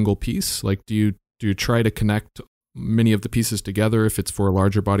a single piece? Like do you try to connect many of the pieces together if it's for a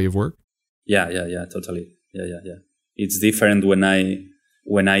larger body of work? Yeah, totally. Yeah. It's different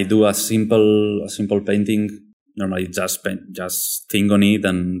when I do a simple painting. Normally just think on it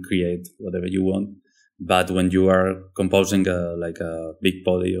and create whatever you want. But when you are composing a big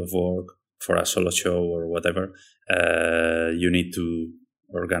body of work for a solo show or whatever, you need to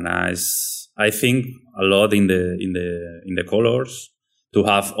organize, I think, a lot in the colors, to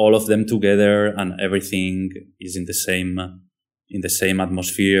have all of them together and everything is in the same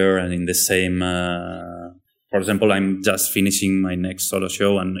atmosphere and in the same. For example, I'm just finishing my next solo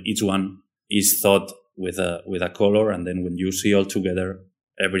show, and each one is thought with a color, and then when you see all together,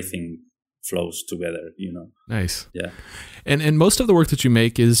 everything flows together. Nice. Yeah. And most of the work that you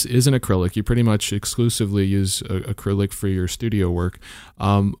make is in acrylic. You pretty much exclusively use acrylic for your studio work.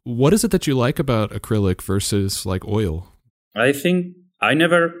 What is it that you like about acrylic versus like oil? I think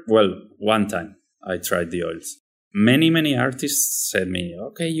one time I tried the oils. Many artists said me,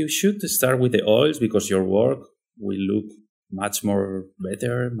 okay, you should start with the oils because your work will look much more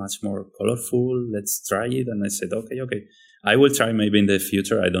better, much more colorful. Let's try it. And I said, okay. I will try maybe in the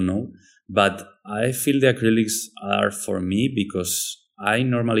future. I don't know. But I feel the acrylics are for me because I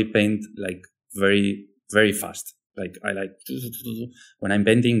normally paint like very, very fast. Like I like when I'm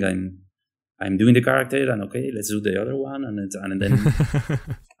painting, I'm doing the character and okay, let's do the other one. And then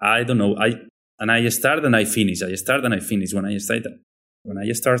I don't know. I start and I finish. When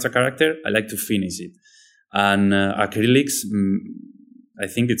I start a character, I like to finish it. And acrylics, I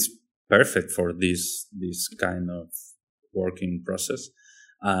think it's perfect for this kind of working process.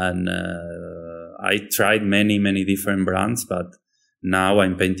 And I tried many different brands, but now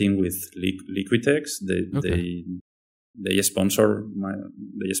I'm painting with Liquitex. They sponsor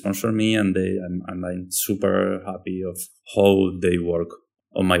me, and I'm super happy of how they work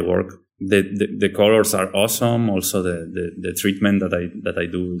on my work. The colors are awesome. Also, the treatment that I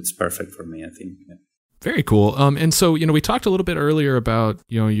do is perfect for me, I think. Yeah. Very cool. And so, we talked a little bit earlier about,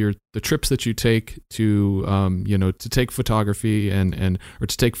 the trips that you take to, to take photography or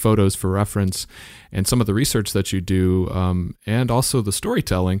to take photos for reference, and some of the research that you do, and also the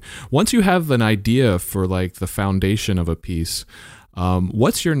storytelling. Once you have an idea for like the foundation of a piece,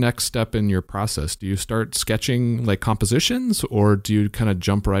 what's your next step in your process? Do you start sketching like compositions, or do you kind of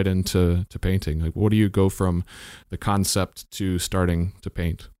jump right into painting? Like, what do you go from the concept to starting to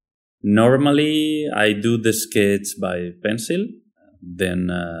paint? Normally, I do the sketch by pencil.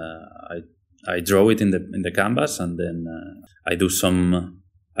 Then I draw it in the canvas, and then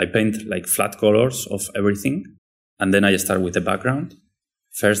I paint like flat colors of everything, and then I start with the background.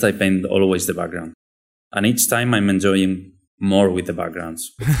 First, I paint always the background, and each time I'm enjoying more with the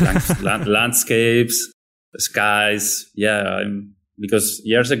backgrounds, with landscapes, skies. Yeah, because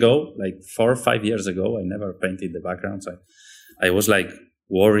years ago, like 4 or 5 years ago, I never painted the backgrounds. I was like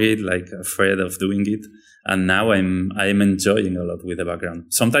worried, like afraid of doing it, and now I'm enjoying a lot with the background.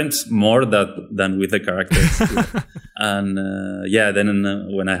 Sometimes more than with the characters. And then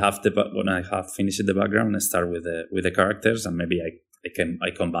when I have finished the background, I start with the characters, and maybe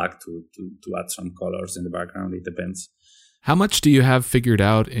I come back to add some colors in the background. It depends. How much do you have figured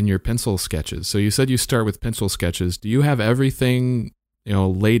out in your pencil sketches? So you said you start with pencil sketches. Do you have everything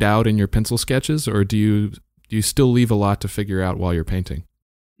laid out in your pencil sketches, or do you still leave a lot to figure out while you're painting?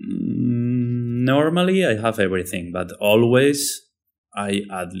 Normally I have everything, but always I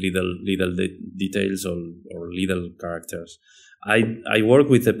add little details or little characters. I work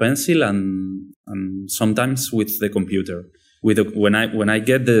with the pencil and sometimes with the computer. When I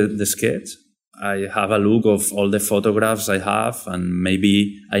get the sketch, I have a look of all the photographs I have, and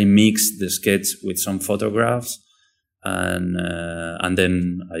maybe I mix the sketch with some photographs, and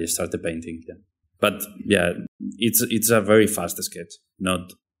then I start the painting. Yeah. But yeah, it's a very fast sketch,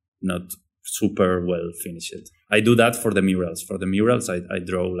 not super well finished. I do that for the murals. For the murals, I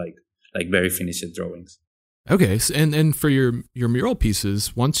draw like very finished drawings. Okay, and for your mural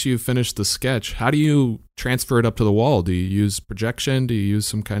pieces, once you finish the sketch, how do you transfer it up to the wall? Do you use projection? Do you use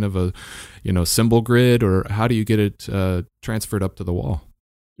some kind of a symbol grid, or how do you get it transferred up to the wall?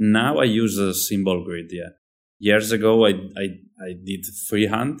 Now I use a symbol grid. Yeah, years ago I did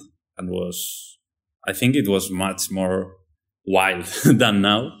freehand, and I think it was much more wild than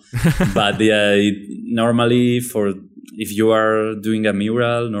now. But normally if you are doing a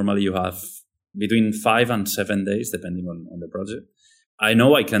mural, normally you have between 5 and 7 days, depending on the project. I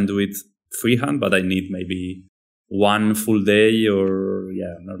know I can do it freehand, but I need maybe 1 full day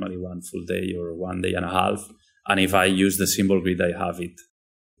normally 1 full day or 1 day and a half. And if I use the symbol grid, I have it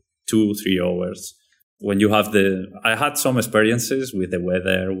 2-3 hours. When you have I had some experiences with the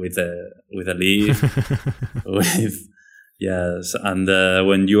weather, with a leaf, yes. And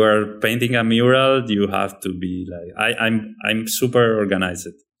when you are painting a mural, you have to be like, I'm super organized.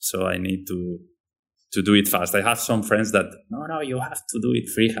 So I need to do it fast. I have some friends that, no, you have to do it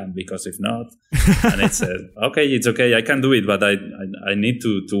freehand, because if not, and it's okay, it's okay, I can do it, but I need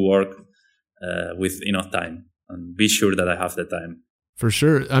to work with enough time and be sure that I have the time. For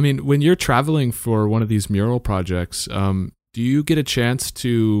sure. I mean, when you're traveling for one of these mural projects, do you get a chance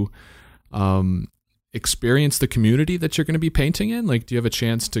to experience the community that you're going to be painting in? Like, do you have a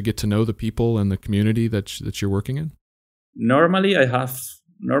chance to get to know the people and the community that you're working in? Normally I have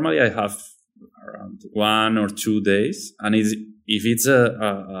around 1 or 2 days, and if it's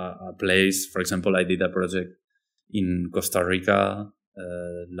a place, for example, I did a project in Costa Rica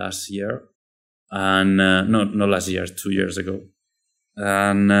last year, and not last year, 2 years ago,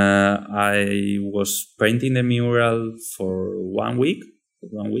 and I was painting the mural for 1 week,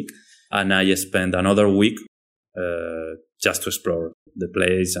 and I spent another week just to explore the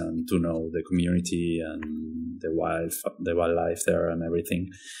place and to know the community and the wildlife there and everything.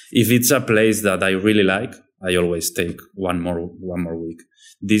 If it's a place that I really like, I always take one more week.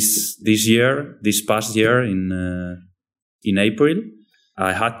 This past year in April,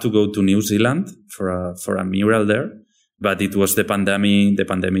 I had to go to New Zealand for a mural there, but it was the pandemic,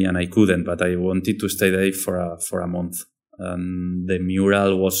 and I couldn't. But I wanted to stay there for a month. The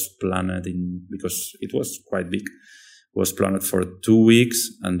mural was planned because it was quite big. Was planned for 2 weeks,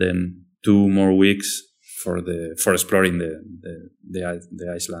 and then 2 more weeks for exploring the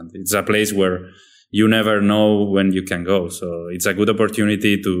Iceland. It's a place where you never know when you can go, so it's a good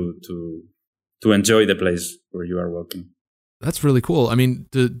opportunity to enjoy the place where you are working. That's really cool. I mean,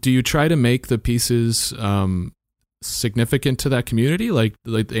 do you try to make the pieces significant to that community, like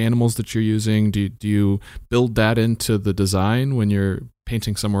the animals that you're using? Do you build that into the design when you're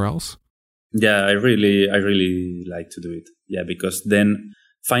painting somewhere else? Yeah, I really like to do it. Yeah, because then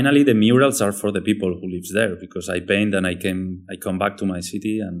finally the murals are for the people who lives there, because I paint and I come back to my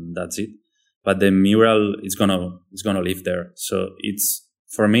city and that's it. But the mural is gonna live there. So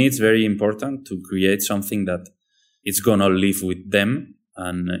for me, it's very important to create something that it's gonna live with them,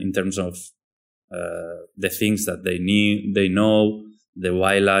 and in terms of the things that they know, the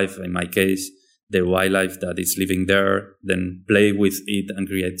wildlife, in my case, the wildlife that is living there, then play with it and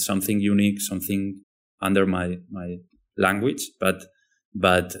create something unique, something under my language, but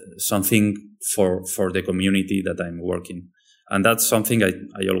something for the community that I'm working. And that's something I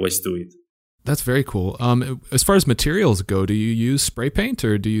always do it. That's very cool. As far as materials go, do you use spray paint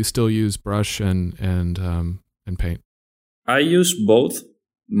or do you still use brush and paint? I use both.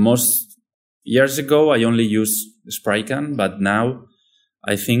 Most years ago, I only used spray can, but now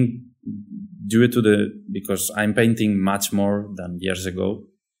I think because I'm painting much more than years ago,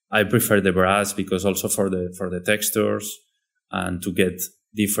 I prefer the brush, because also for the textures and to get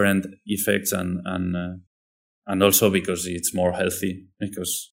different effects and also because it's more healthy,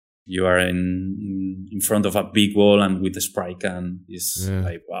 because you are in front of a big wall and with a spray can is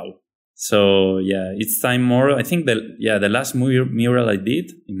like, wow. So yeah, it's time more. I think the last mural I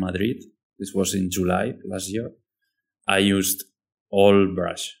did in Madrid, this was in July last year, I used all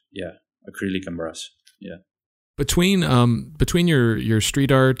brush. Yeah. Acrylic and brush. Yeah. Between your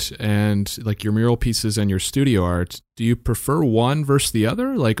street art and like your mural pieces and your studio art, do you prefer one versus the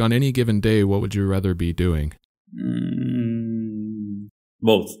other? Like on any given day, what would you rather be doing?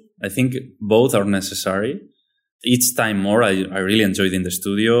 Both. I think both are necessary. Each time more, I really enjoyed in the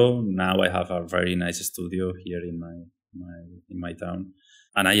studio. Now I have a very nice studio here in my town,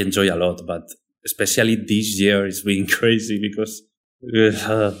 and I enjoy a lot. But especially this year, it's been crazy because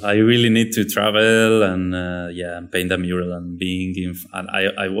I really need to travel and paint a mural and being in. And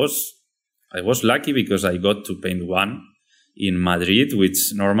I was lucky because I got to paint one in Madrid,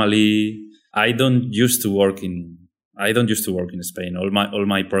 which normally I don't used to work in Spain. All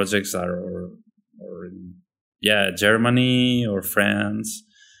my projects are Germany or France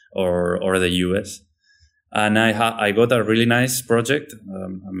or the US, and I got a really nice project,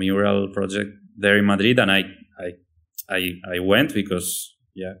 a mural project there in Madrid, and I went because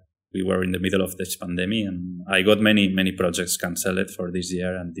we were in the middle of this pandemic, and I got many projects canceled for this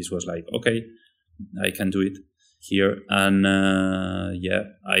year, and this was like, okay, I can do it here, and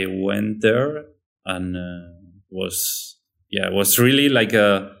I went there, and was really like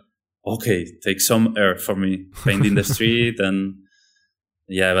take some air for me, painting the street, and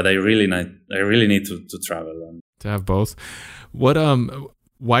but I really need to travel and to have both. What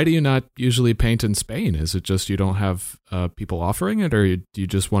why do you not usually paint in Spain? Is it just you don't have people offering it, or do you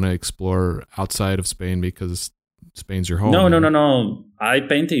just want to explore outside of Spain because Spain's your home? No. I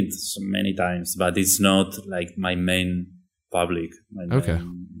painted many times, but it's not like my main public.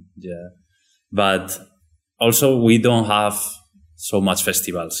 But also we don't have so much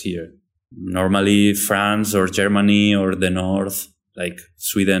festivals here. Normally France or Germany or the north, like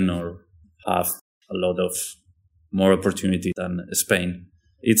Sweden, or have a lot of more opportunity than Spain.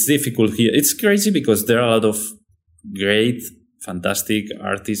 It's difficult here. It's crazy because there are a lot of great, fantastic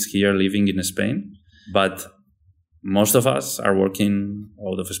artists here living in Spain, but most of us are working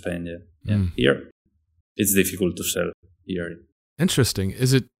out of Spain. Here, it's difficult to sell here. Interesting.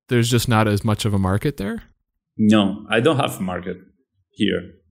 Is it there's just not as much of a market there? No, I don't have a market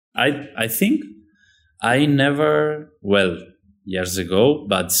here. I think I never, years ago,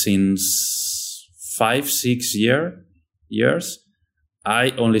 but since 5-6 years,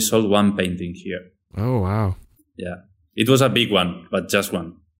 I only sold one painting here. Oh, wow. Yeah. It was a big one, but just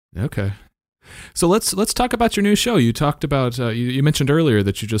one. Okay. So let's talk about your new show. You talked about, you mentioned earlier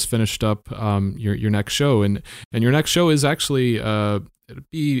that you just finished up your next show, and your next show is actually it'll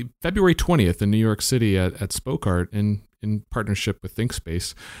be February 20th in New York City at Spoke Art in partnership with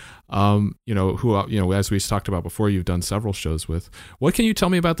ThinkSpace. Who as we talked about before, you've done several shows with. What can you tell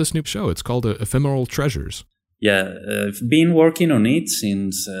me about this new show? It's called Ephemeral Treasures. Yeah, I've been working on it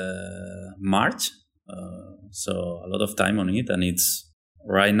since March, so a lot of time on it, and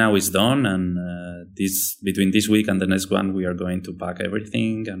right now it's done. And between this week and the next one, we are going to pack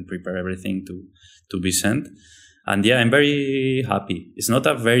everything and prepare everything to be sent. And I'm very happy. It's not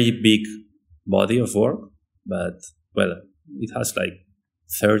a very big body of work, but it has like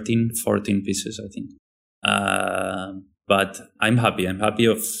 13-14 pieces, I think. But I'm happy. I'm happy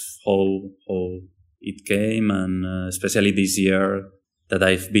of how it came, and especially this year that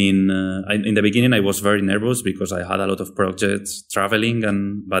I've been. In the beginning, I was very nervous because I had a lot of projects traveling,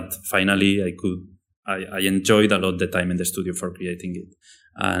 but finally I enjoyed a lot the time in the studio for creating it,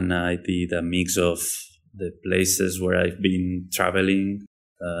 and I did a mix of the places where I've been traveling,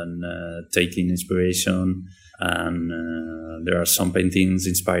 and taking inspiration. And there are some paintings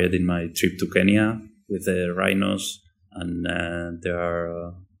inspired in my trip to Kenya with the rhinos, and there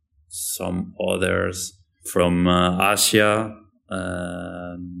are some others from Asia.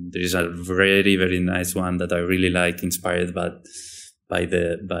 There is a very, very nice one that I really like, inspired by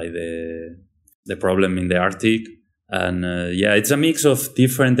the problem in the Arctic. And it's a mix of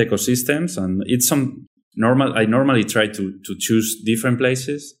different ecosystems, and it's some normal. I normally try to choose different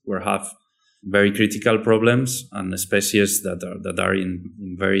places where have very critical problems and species that are in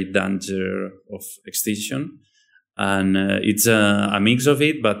very danger of extinction. And it's a mix of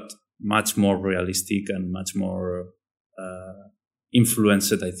it, but much more realistic and much more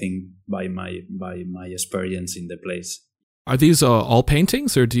influenced, I think, by my experience in the place. Are these all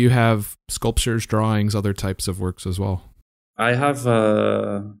paintings, or do you have sculptures, drawings, other types of works as well? I have.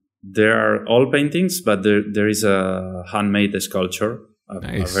 There are all paintings, but there is a handmade sculpture,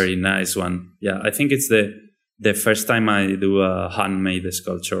 a very nice one. Yeah, I think it's the first time I do a handmade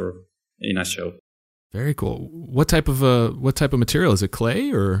sculpture in a show. Very cool. What type of material is it?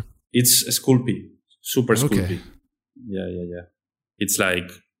 Clay or? It's sculpey, super sculpey. Okay. Yeah. It's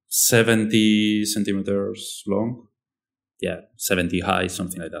like 70 centimeters long. Yeah, 70 high,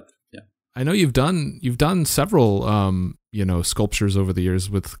 something like that. Yeah. I know you've done several sculptures over the years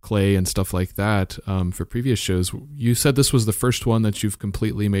with clay and stuff like that for previous shows. You said this was the first one that you've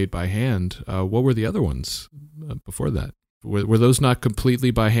completely made by hand. What were the other ones before that? Were those not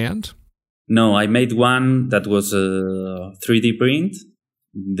completely by hand? No, I made one that was a 3D print.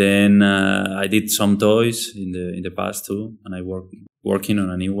 Then I did some toys in the past too, and I working on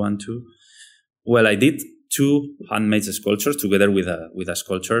a new one too. Well, I did 2 handmade sculptures together with a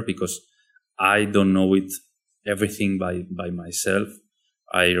sculpture, because I don't know it everything by myself.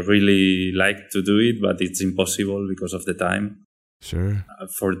 I really like to do it, but it's impossible because of the time. Sure.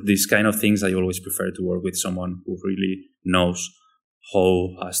 For these kind of things, I always prefer to work with someone who really knows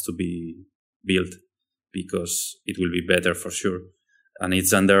how has to be built, because it will be better for sure. And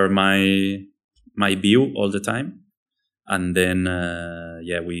it's under my view all the time. And then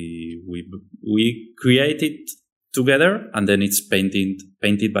we create it together, and then it's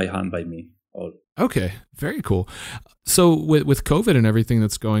painted by hand by me. All. Okay, very cool. So with COVID and everything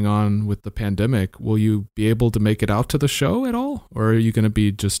that's going on with the pandemic, will you be able to make it out to the show at all, or are you going to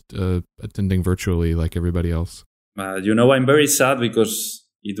be just attending virtually like everybody else? I'm very sad, because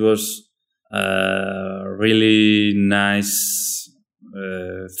it was a really nice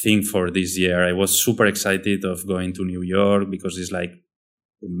thing for this year. I was super excited of going to New York, because it's like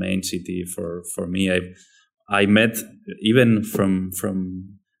the main city for me. I met, even from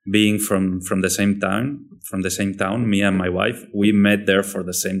being from the same town, me and my wife, we met there for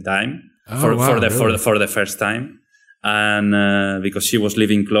the same time, for the first time. And because she was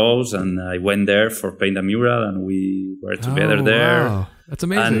living close, and I went there for paint a mural, and we were together there. Wow. That's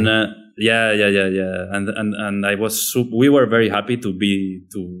amazing. And yeah. And we were very happy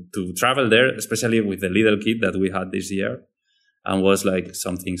to travel there, especially with the little kid that we had this year, and was like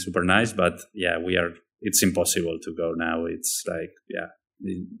something super nice. But yeah, it's impossible to go now. It's like,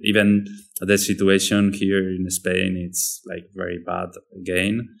 even the situation here in Spain, it's like very bad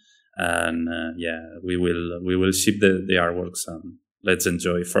again. And we will ship the artworks, and let's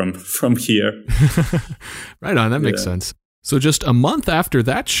enjoy from here. Right on, that makes sense. So just a month after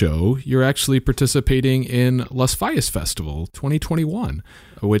that show, you're actually participating in Las Fallas Festival 2021,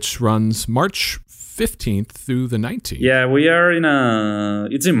 which runs March 15th through the 19th. Yeah, we are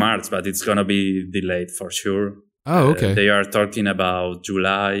it's in March, but it's going to be delayed for sure. Oh, okay. They are talking about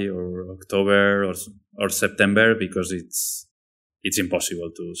July or October or September, because it's impossible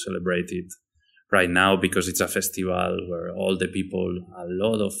to celebrate it right now, because it's a festival where all the people, a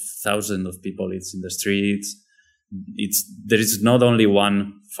lot of thousands of people, it's in the streets. There is not only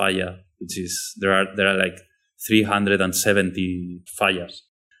one falla, there are like 370 fallas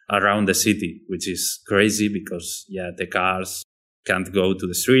around the city, which is crazy, because the cars can't go to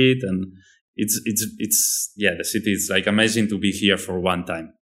the street, and it's the city is like amazing to be here for one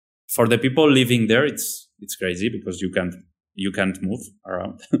time. For the people living there, it's crazy, because you can't move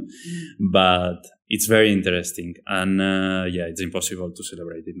around, but it's very interesting. And it's impossible to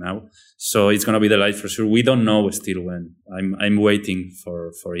celebrate it now. So it's going to be delayed for sure. We don't know still when. I'm waiting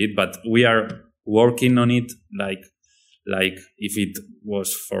for it, but we are working on it like if it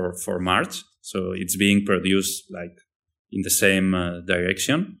was for March. So it's being produced like in the same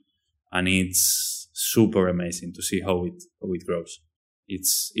direction, and it's super amazing to see how it grows.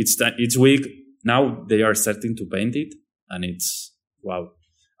 It's week now. They are starting to paint it. And it's, wow.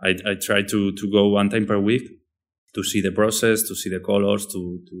 I try to go one time per week, to see the process, to see the colors,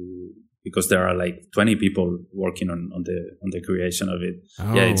 because there are like 20 people working on the creation of it.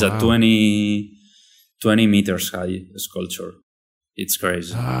 It's a 20 meters high sculpture. It's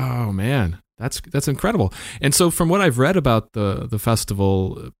crazy. Oh man, that's incredible. And so from what I've read about the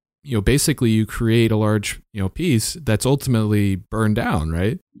festival, basically you create a large, piece that's ultimately burned down,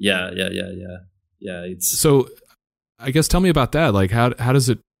 right? Yeah. It's so. I guess tell me about that. Like, how does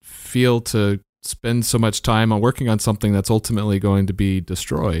it feel to spend so much time on working on something that's ultimately going to be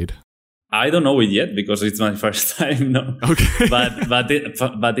destroyed? I don't know it yet because it's my first time. No. Okay.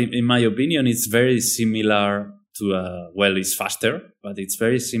 but in my opinion, it's very similar to it's faster, but it's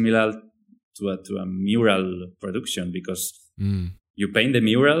very similar to a mural production because you paint the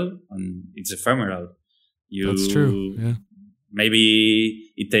mural and it's ephemeral. That's true. Yeah.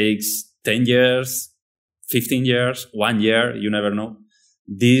 Maybe it takes 10 years, 15 years, 1 year, you never know.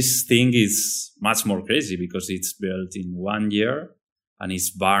 This thing is much more crazy because it's built in 1 year and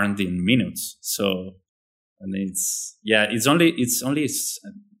it's burned in minutes. So, and it's only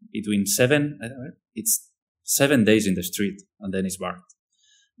between it's 7 days in the street and then it's burned.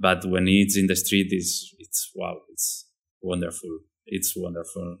 But when it's in the street, it's wonderful. It's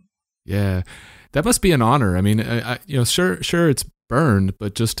wonderful. Yeah, that must be an honor. I mean, sure, it's burned,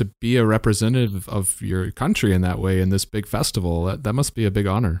 but just to be a representative of your country in that way in this big festival, that must be a big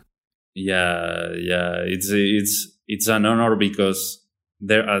honor. Yeah, it's an honor because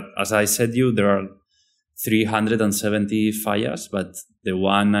there are, as I said there are 370 fallas, but the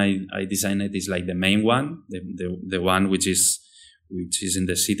one I designed is like the main one, the one which is in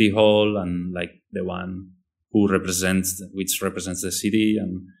the city hall and like the one which represents the city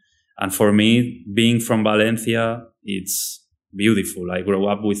and for me, being from Valencia, it's beautiful. I grew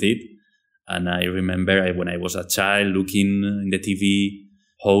up with it. And I remember when I was a child looking in the TV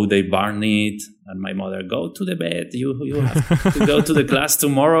how they burn it. And my mother, go to the bed. You have to go to the class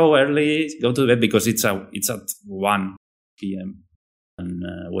tomorrow early. Go to the bed because it's at 1 p.m. and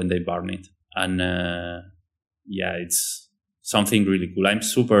when they burn it. And it's something really cool. I'm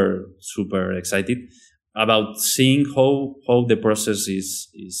super, super excited about seeing how the process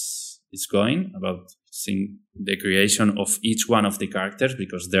is going, about seeing the creation of each one of the characters,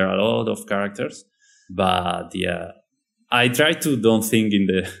 because there are a lot of characters. But I try to don't think in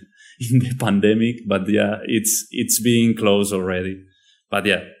the pandemic, but it's being close already. But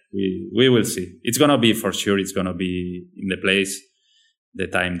we will see. It's gonna be for sure. It's gonna be in the place, the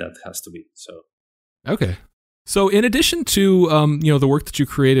time that has to be. So okay. So in addition to the work that you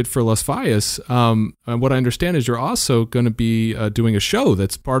created for Las Fallas, what I understand is you're also going to be doing a show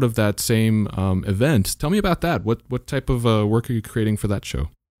that's part of that same event. Tell me about that. What type of work are you creating for that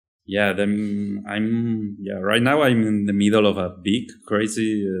show? Yeah, right now I'm in the middle of a big,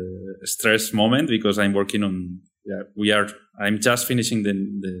 crazy stress moment because I'm working on. I'm just finishing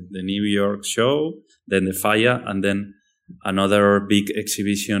the New York show, then the Falla, and then another big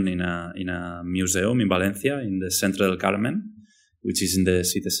exhibition in a museum in Valencia, in the Centro del Carmen, which is in the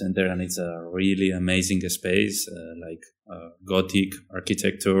city center, and it's a really amazing space, like Gothic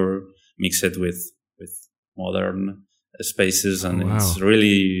architecture mixed with modern spaces, and it's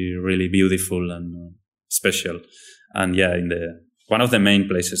really, really beautiful and special. And one of the main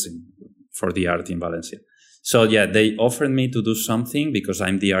places for the art in Valencia. So they offered me to do something because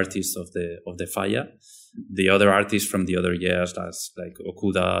I'm the artist of the Falla. The other artists from the other years, like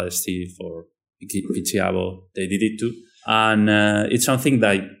Okuda, Steve, or Pichiabo, they did it too. And it's something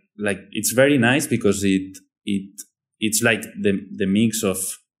that it's very nice because it's like the mix of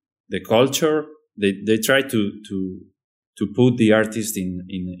the culture. They try to put the artist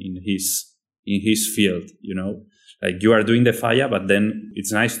in his field, like you are doing the Falla, but then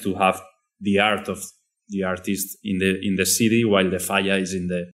it's nice to have the art of the artist in the city while the Falla is in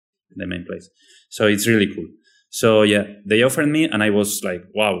the main place. So it's really cool. So they offered me and I was like,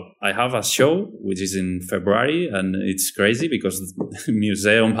 wow, I have a show which is in February and it's crazy because the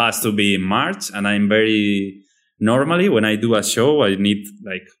museum has to be in March and I'm normally when I do a show, I need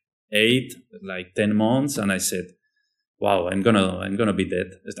 10 months. And I said, wow, I'm gonna be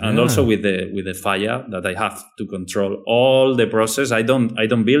dead. And also with the Falla that I have to control all the process. I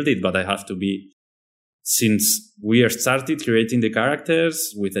don't build it, but I have to be, since we started creating the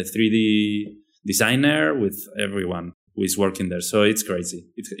characters with a 3D designer, with everyone who is working there. So it's crazy.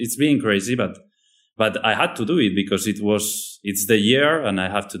 It's being crazy, but I had to do it because it's the year and I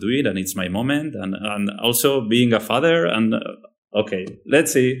have to do it and it's my moment. And also being a father and okay,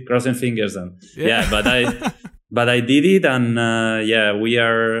 let's see, crossing fingers then. But I did it and we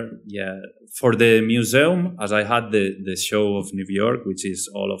are, for the museum, as I had the show of New York, which is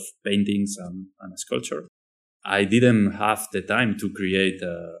all of paintings and sculpture. I didn't have the time to create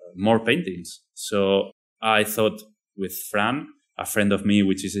more paintings. So I thought with Fran, a friend of me,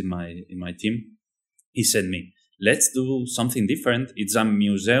 which is in my team, he said me, let's do something different. It's a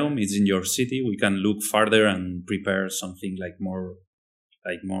museum. It's in your city. We can look farther and prepare something like more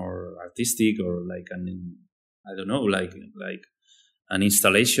artistic, or like I don't know, like an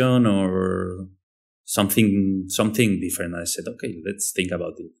installation or something different. I said, okay, let's think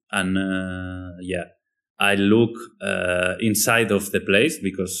about it. And I look inside of the place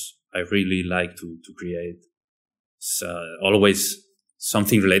because I really like to create always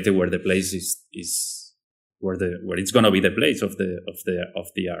something related where the place is where it's gonna be the place of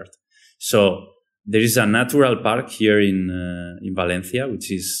the art. So there is a natural park here in Valencia,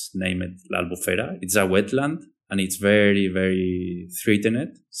 which is named La Albufera. It's a wetland, and it's very, very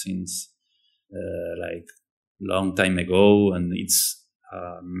threatened since like long time ago, and it's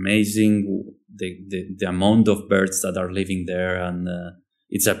amazing the amount of birds that are living there, and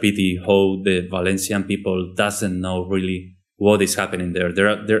it's a pity how the Valencian people doesn't know really what is happening there. There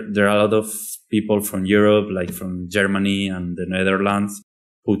are a lot of people from Europe, like from Germany and the Netherlands,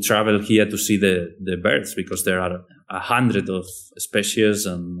 who travel here to see the birds, because there are 100 of species,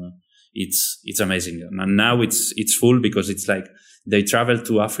 and it's amazing. And now it's full because it's like they travel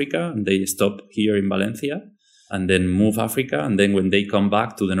to Africa and they stop here in Valencia and then move Africa. And then when they come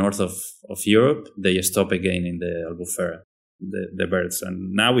back to the north of Europe, they stop again in the Albufera, the birds.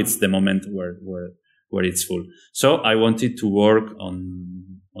 And now it's the moment where it's full. So I wanted to work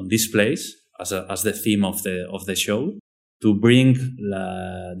on this place as the theme of the show, to bring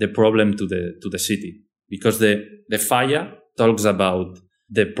the problem to the city, because the Falla talks about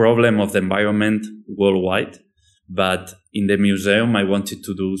the problem of the environment worldwide, but in the museum I wanted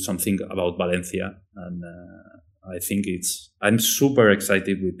to do something about Valencia, and I think I'm super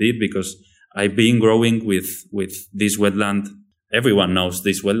excited with it, because I've been growing with this wetland. Everyone knows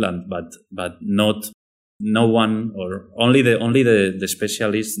this wetland, but no one, or only the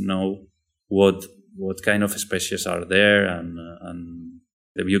specialists know what kind of species are there, and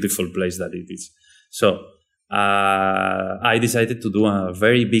the beautiful place that it is. So I decided to do a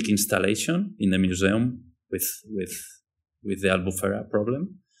very big installation in the museum with the Albufera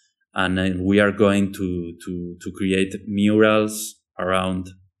problem, and we are going to create murals around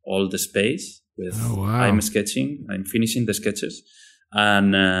all the space. I'm finishing the sketches.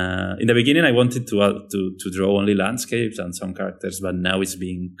 And in the beginning, I wanted to draw only landscapes and some characters, but now it's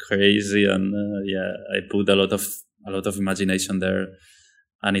being crazy, and I put a lot of imagination there,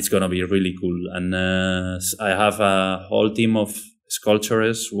 and it's gonna be really cool. And I have a whole team of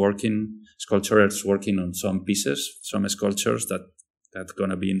sculptors working on some pieces, some sculptures that's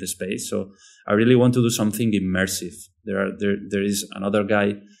gonna be in the space. So I really want to do something immersive. There is another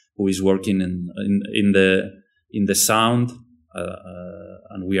guy who is working in the sound.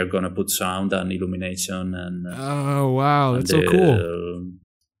 And we are going to put sound and illumination and oh wow, that's so cool.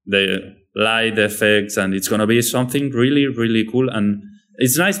 The light effects, and it's going to be something really, really cool. And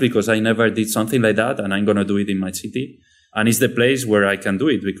it's nice because I never did something like that, and I'm going to do it in my city. And it's the place where I can do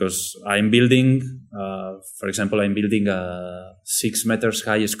it, because I'm building, for example, a 6 meters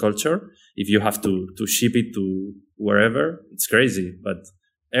high sculpture. If you have to ship it to wherever, it's crazy. But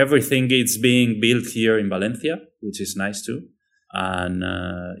everything is being built here in Valencia, which is nice too. And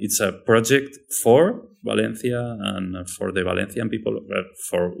it's a project for Valencia and for the Valencian people,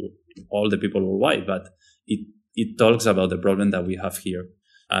 for all the people worldwide. But it talks about the problem that we have here.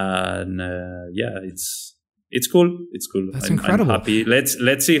 And it's cool. It's cool. That's incredible. I'm happy.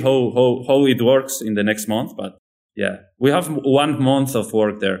 Let's see how it works in the next month. But yeah, we have 1 month of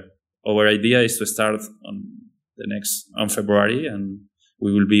work there. Our idea is to start on February, and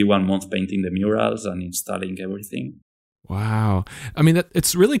we will be 1 month painting the murals and installing everything. Wow. I mean,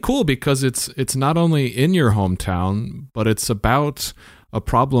 it's really cool, because it's not only in your hometown, but it's about a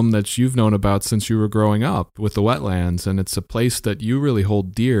problem that you've known about since you were growing up with the wetlands, and it's a place that you really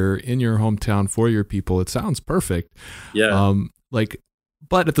hold dear in your hometown for your people. It sounds perfect. Yeah.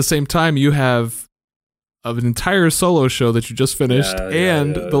 But at the same time, you have an entire solo show that you just finished,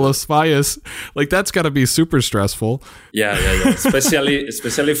 the Los Fallas, like that's got to be super stressful. Yeah.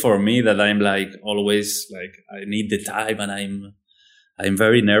 Especially for me, that I'm like always like I need the time, and I'm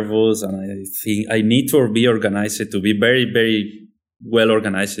very nervous, and I think I need to be organized, to be very, very well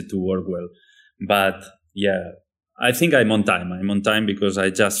organized to work well. But yeah, I think I'm on time. I'm on time because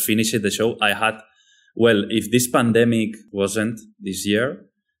I just finished the show. If this pandemic wasn't this year,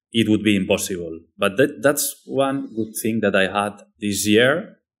 it would be impossible. But that's one good thing that I had this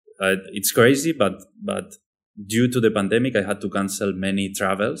year. It's crazy, but due to the pandemic, I had to cancel many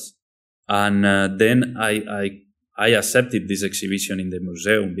travels. And then I accepted this exhibition in the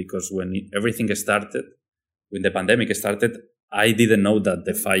museum because when everything started, when the pandemic started, I didn't know that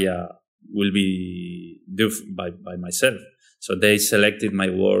the Falla will be done by myself. So they selected my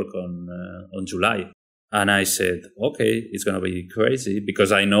work on July. And I said, okay, it's going to be crazy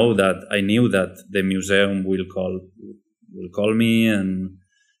because I knew that the museum will call me. And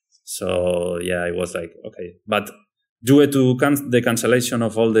so, yeah, I was like, okay. But due to the cancellation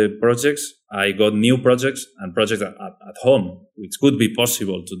of all the projects, I got new projects and projects at home, which could be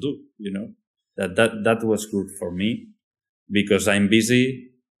possible to do, that was good for me because I'm busy.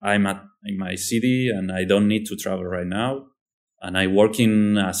 I'm in my city and I don't need to travel right now. And I'm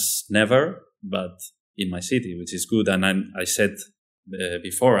working as never, but in my city, which is good. And I said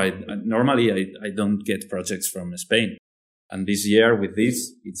before, normally I don't get projects from Spain. And this year with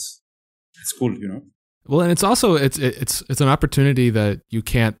this, it's cool, Well, and it's also it's an opportunity that you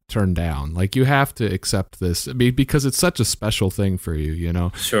can't turn down. Like you have to accept this because it's such a special thing for you,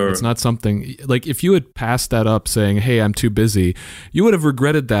 Sure. It's not something like if you had passed that up saying, "Hey, I'm too busy," you would have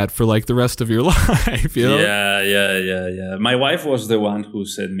regretted that for like the rest of your life, Yeah. My wife was the one who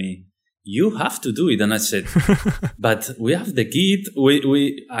said me, "You have to do it," and I said, "But we have the kid.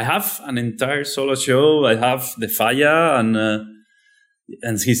 I have an entire solo show. I have the Falla and."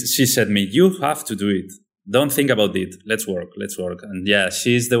 And she said me, "You have to do it. Don't think about it. Let's work." And yeah,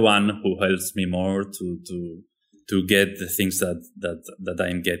 she's the one who helps me more to get the things that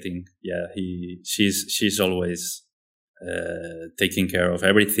I'm getting. Yeah, she's always taking care of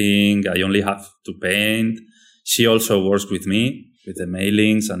everything. I only have to paint. She also works with me with the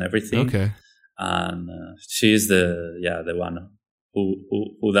mailings and everything. Okay. And she's the one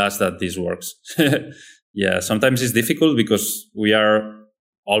who does that this works. Yeah, sometimes it's difficult because we are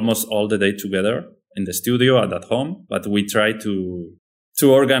almost all the day together in the studio and at home, but we try to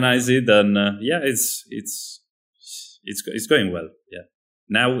organize it, and it's going well. Yeah,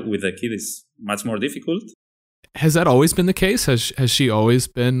 now with the kid it's much more difficult. Has that always been the case? Has she always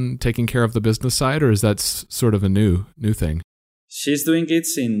been taking care of the business side, or is that sort of a new thing? She's doing it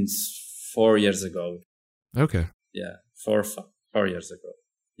since 4 years ago. Okay. Yeah, 4 years ago.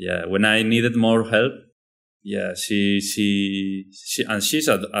 Yeah, when I needed more help. Yeah, she and she's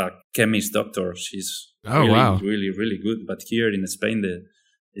a chemist doctor. She's really, really good. But here in Spain,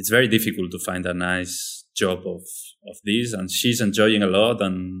 it's very difficult to find a nice job of this. And she's enjoying a lot.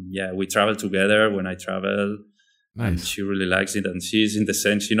 And yeah, we travel together when I travel. Nice. And she really likes it. And she's in the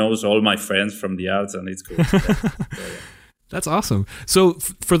same. She knows all my friends from the arts, and it's good. Yeah. That's awesome. So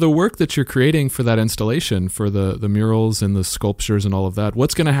for the work that you're creating for that installation, for the murals and the sculptures and all of that,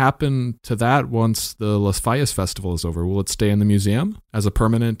 what's going to happen to that once the Las Fallas Festival is over? Will it stay in the museum as a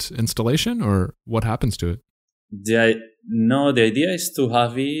permanent installation, or what happens to it? The idea is to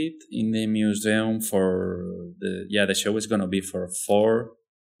have it in the museum for the show is going to be for 4.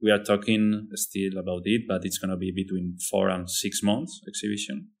 We are talking still about it, but it's going to be between 4 and 6 months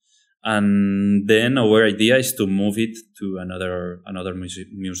exhibition. And then our idea is to move it to another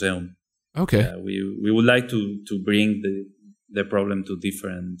museum. Okay. We would like to bring the problem to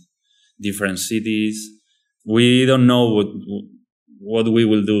different cities. We don't know what we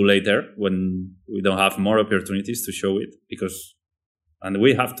will do later when we don't have more opportunities to show it and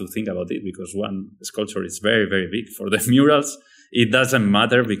we have to think about it because one sculpture is very, very big. For the murals, it doesn't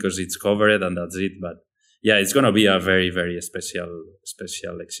matter because it's covered and that's it. But yeah, it's going to be a very, very special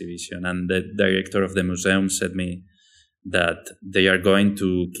exhibition. And the director of the museum said me that they are going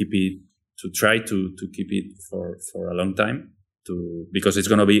to try to keep it for a long time because it's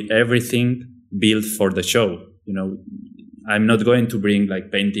going to be everything built for the show. I'm not going to bring like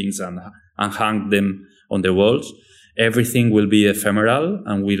paintings and hang them on the walls. Everything will be ephemeral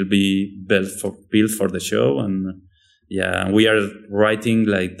and will be built for the show. And yeah, we are writing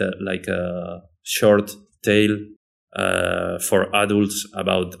like a short tale for adults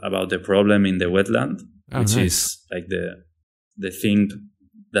about the problem in the wetland, which is like the thing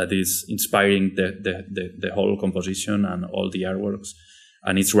that is inspiring the whole composition and all the artworks.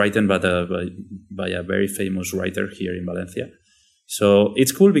 And it's written by a very famous writer here in Valencia. So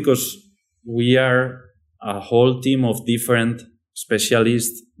it's cool because we are a whole team of different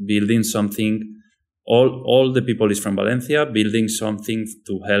specialists building something. All the people is from Valencia, building something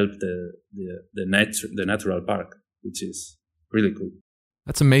to help the natural park, which is really cool.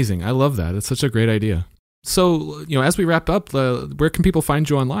 That's amazing. I love that. It's such a great idea. So, as we wrap up, where can people find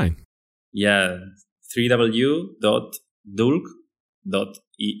you online? Yeah,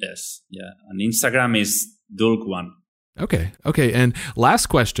 www.dulk.es. Yeah, and Instagram is Dulk1. Okay. And last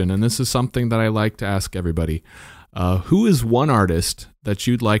question, and this is something that I like to ask everybody. Who is one artist that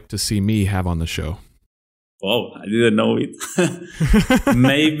you'd like to see me have on the show? Oh, I didn't know it.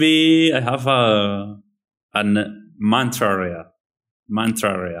 Maybe I have an Mantraria.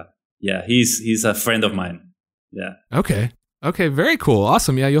 Yeah, he's a friend of mine. Yeah. Okay, very cool.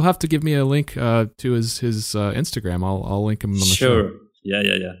 Awesome. Yeah, you'll have to give me a link to his Instagram. I'll link him on the show. Sure.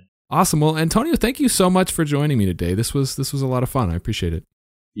 Yeah. Awesome. Well, Antonio, thank you so much for joining me today. This was a lot of fun. I appreciate it.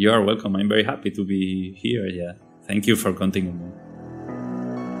 You are welcome. I'm very happy to be here. Yeah. Thank you for counting on me.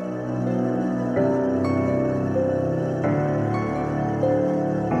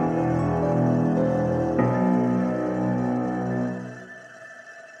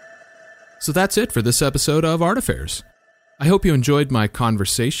 So that's it for this episode of Art Affairs. I hope you enjoyed my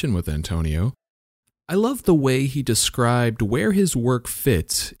conversation with Antonio. I love the way he described where his work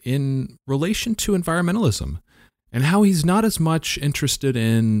fits in relation to environmentalism and how he's not as much interested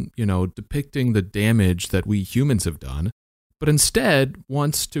in, depicting the damage that we humans have done, but instead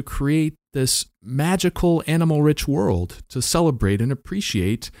wants to create this magical animal-rich world to celebrate and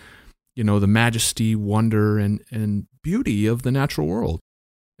appreciate, the majesty, wonder, and beauty of the natural world.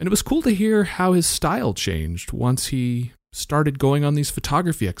 And it was cool to hear how his style changed once he started going on these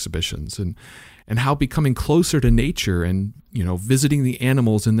photography exhibitions and how becoming closer to nature and, visiting the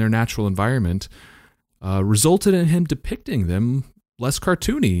animals in their natural environment resulted in him depicting them less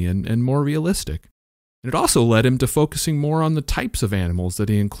cartoony and more realistic. And it also led him to focusing more on the types of animals that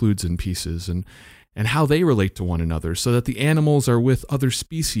he includes in pieces and how they relate to one another so that the animals are with other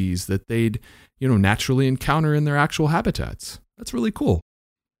species that they'd, naturally encounter in their actual habitats. That's really cool.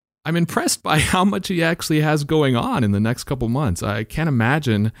 I'm impressed by how much he actually has going on in the next couple months. I can't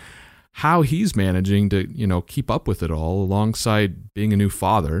imagine how he's managing to, keep up with it all alongside being a new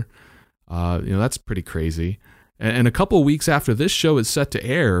father. That's pretty crazy. And a couple of weeks after this show is set to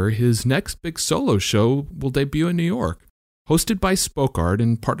air, his next big solo show will debut in New York. Hosted by Spoke Art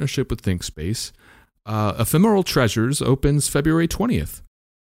in partnership with ThinkSpace, Ephemeral Treasures opens February 20th.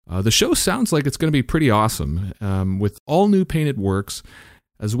 The show sounds like it's going to be pretty awesome, with all new painted works,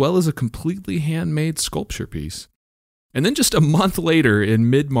 as well as a completely handmade sculpture piece. And then just a month later, in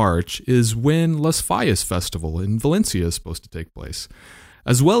mid-March, is when Las Fallas Festival in Valencia is supposed to take place,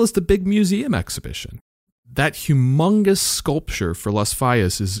 as well as the big museum exhibition. That humongous sculpture for Las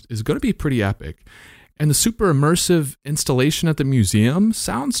Fallas is going to be pretty epic, and the super immersive installation at the museum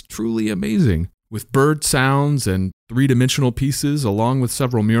sounds truly amazing, with bird sounds and three-dimensional pieces along with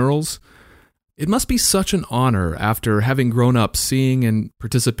several murals. It must be such an honor after having grown up seeing and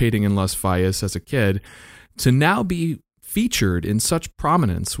participating in Las Fallas as a kid to now be featured in such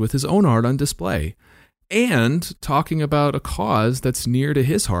prominence with his own art on display and talking about a cause that's near to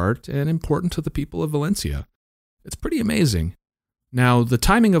his heart and important to the people of Valencia. It's pretty amazing. Now, the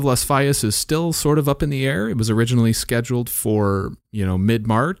timing of Las Fallas is still sort of up in the air. It was originally scheduled for,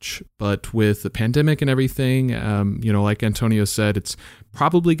 mid-March, but with the pandemic and everything, like Antonio said, it's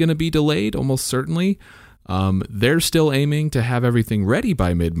probably going to be delayed, almost certainly. They're still aiming to have everything ready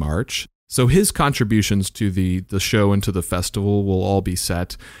by mid-March, so his contributions to the show and to the festival will all be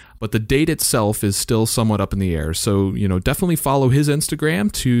set, but the date itself is still somewhat up in the air, so, definitely follow his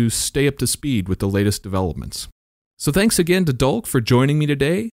Instagram to stay up to speed with the latest developments. So thanks again to Dolk for joining me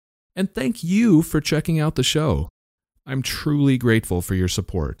today, and thank you for checking out the show. I'm truly grateful for your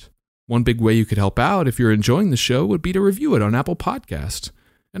support. One big way you could help out if you're enjoying the show would be to review it on Apple Podcasts,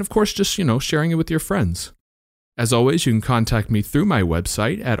 and of course just, sharing it with your friends. As always, you can contact me through my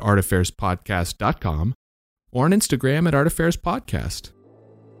website at artaffairespodcast.com or on Instagram at artaffairespodcast.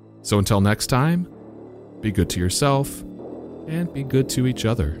 So until next time, be good to yourself and be good to each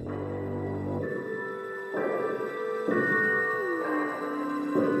other.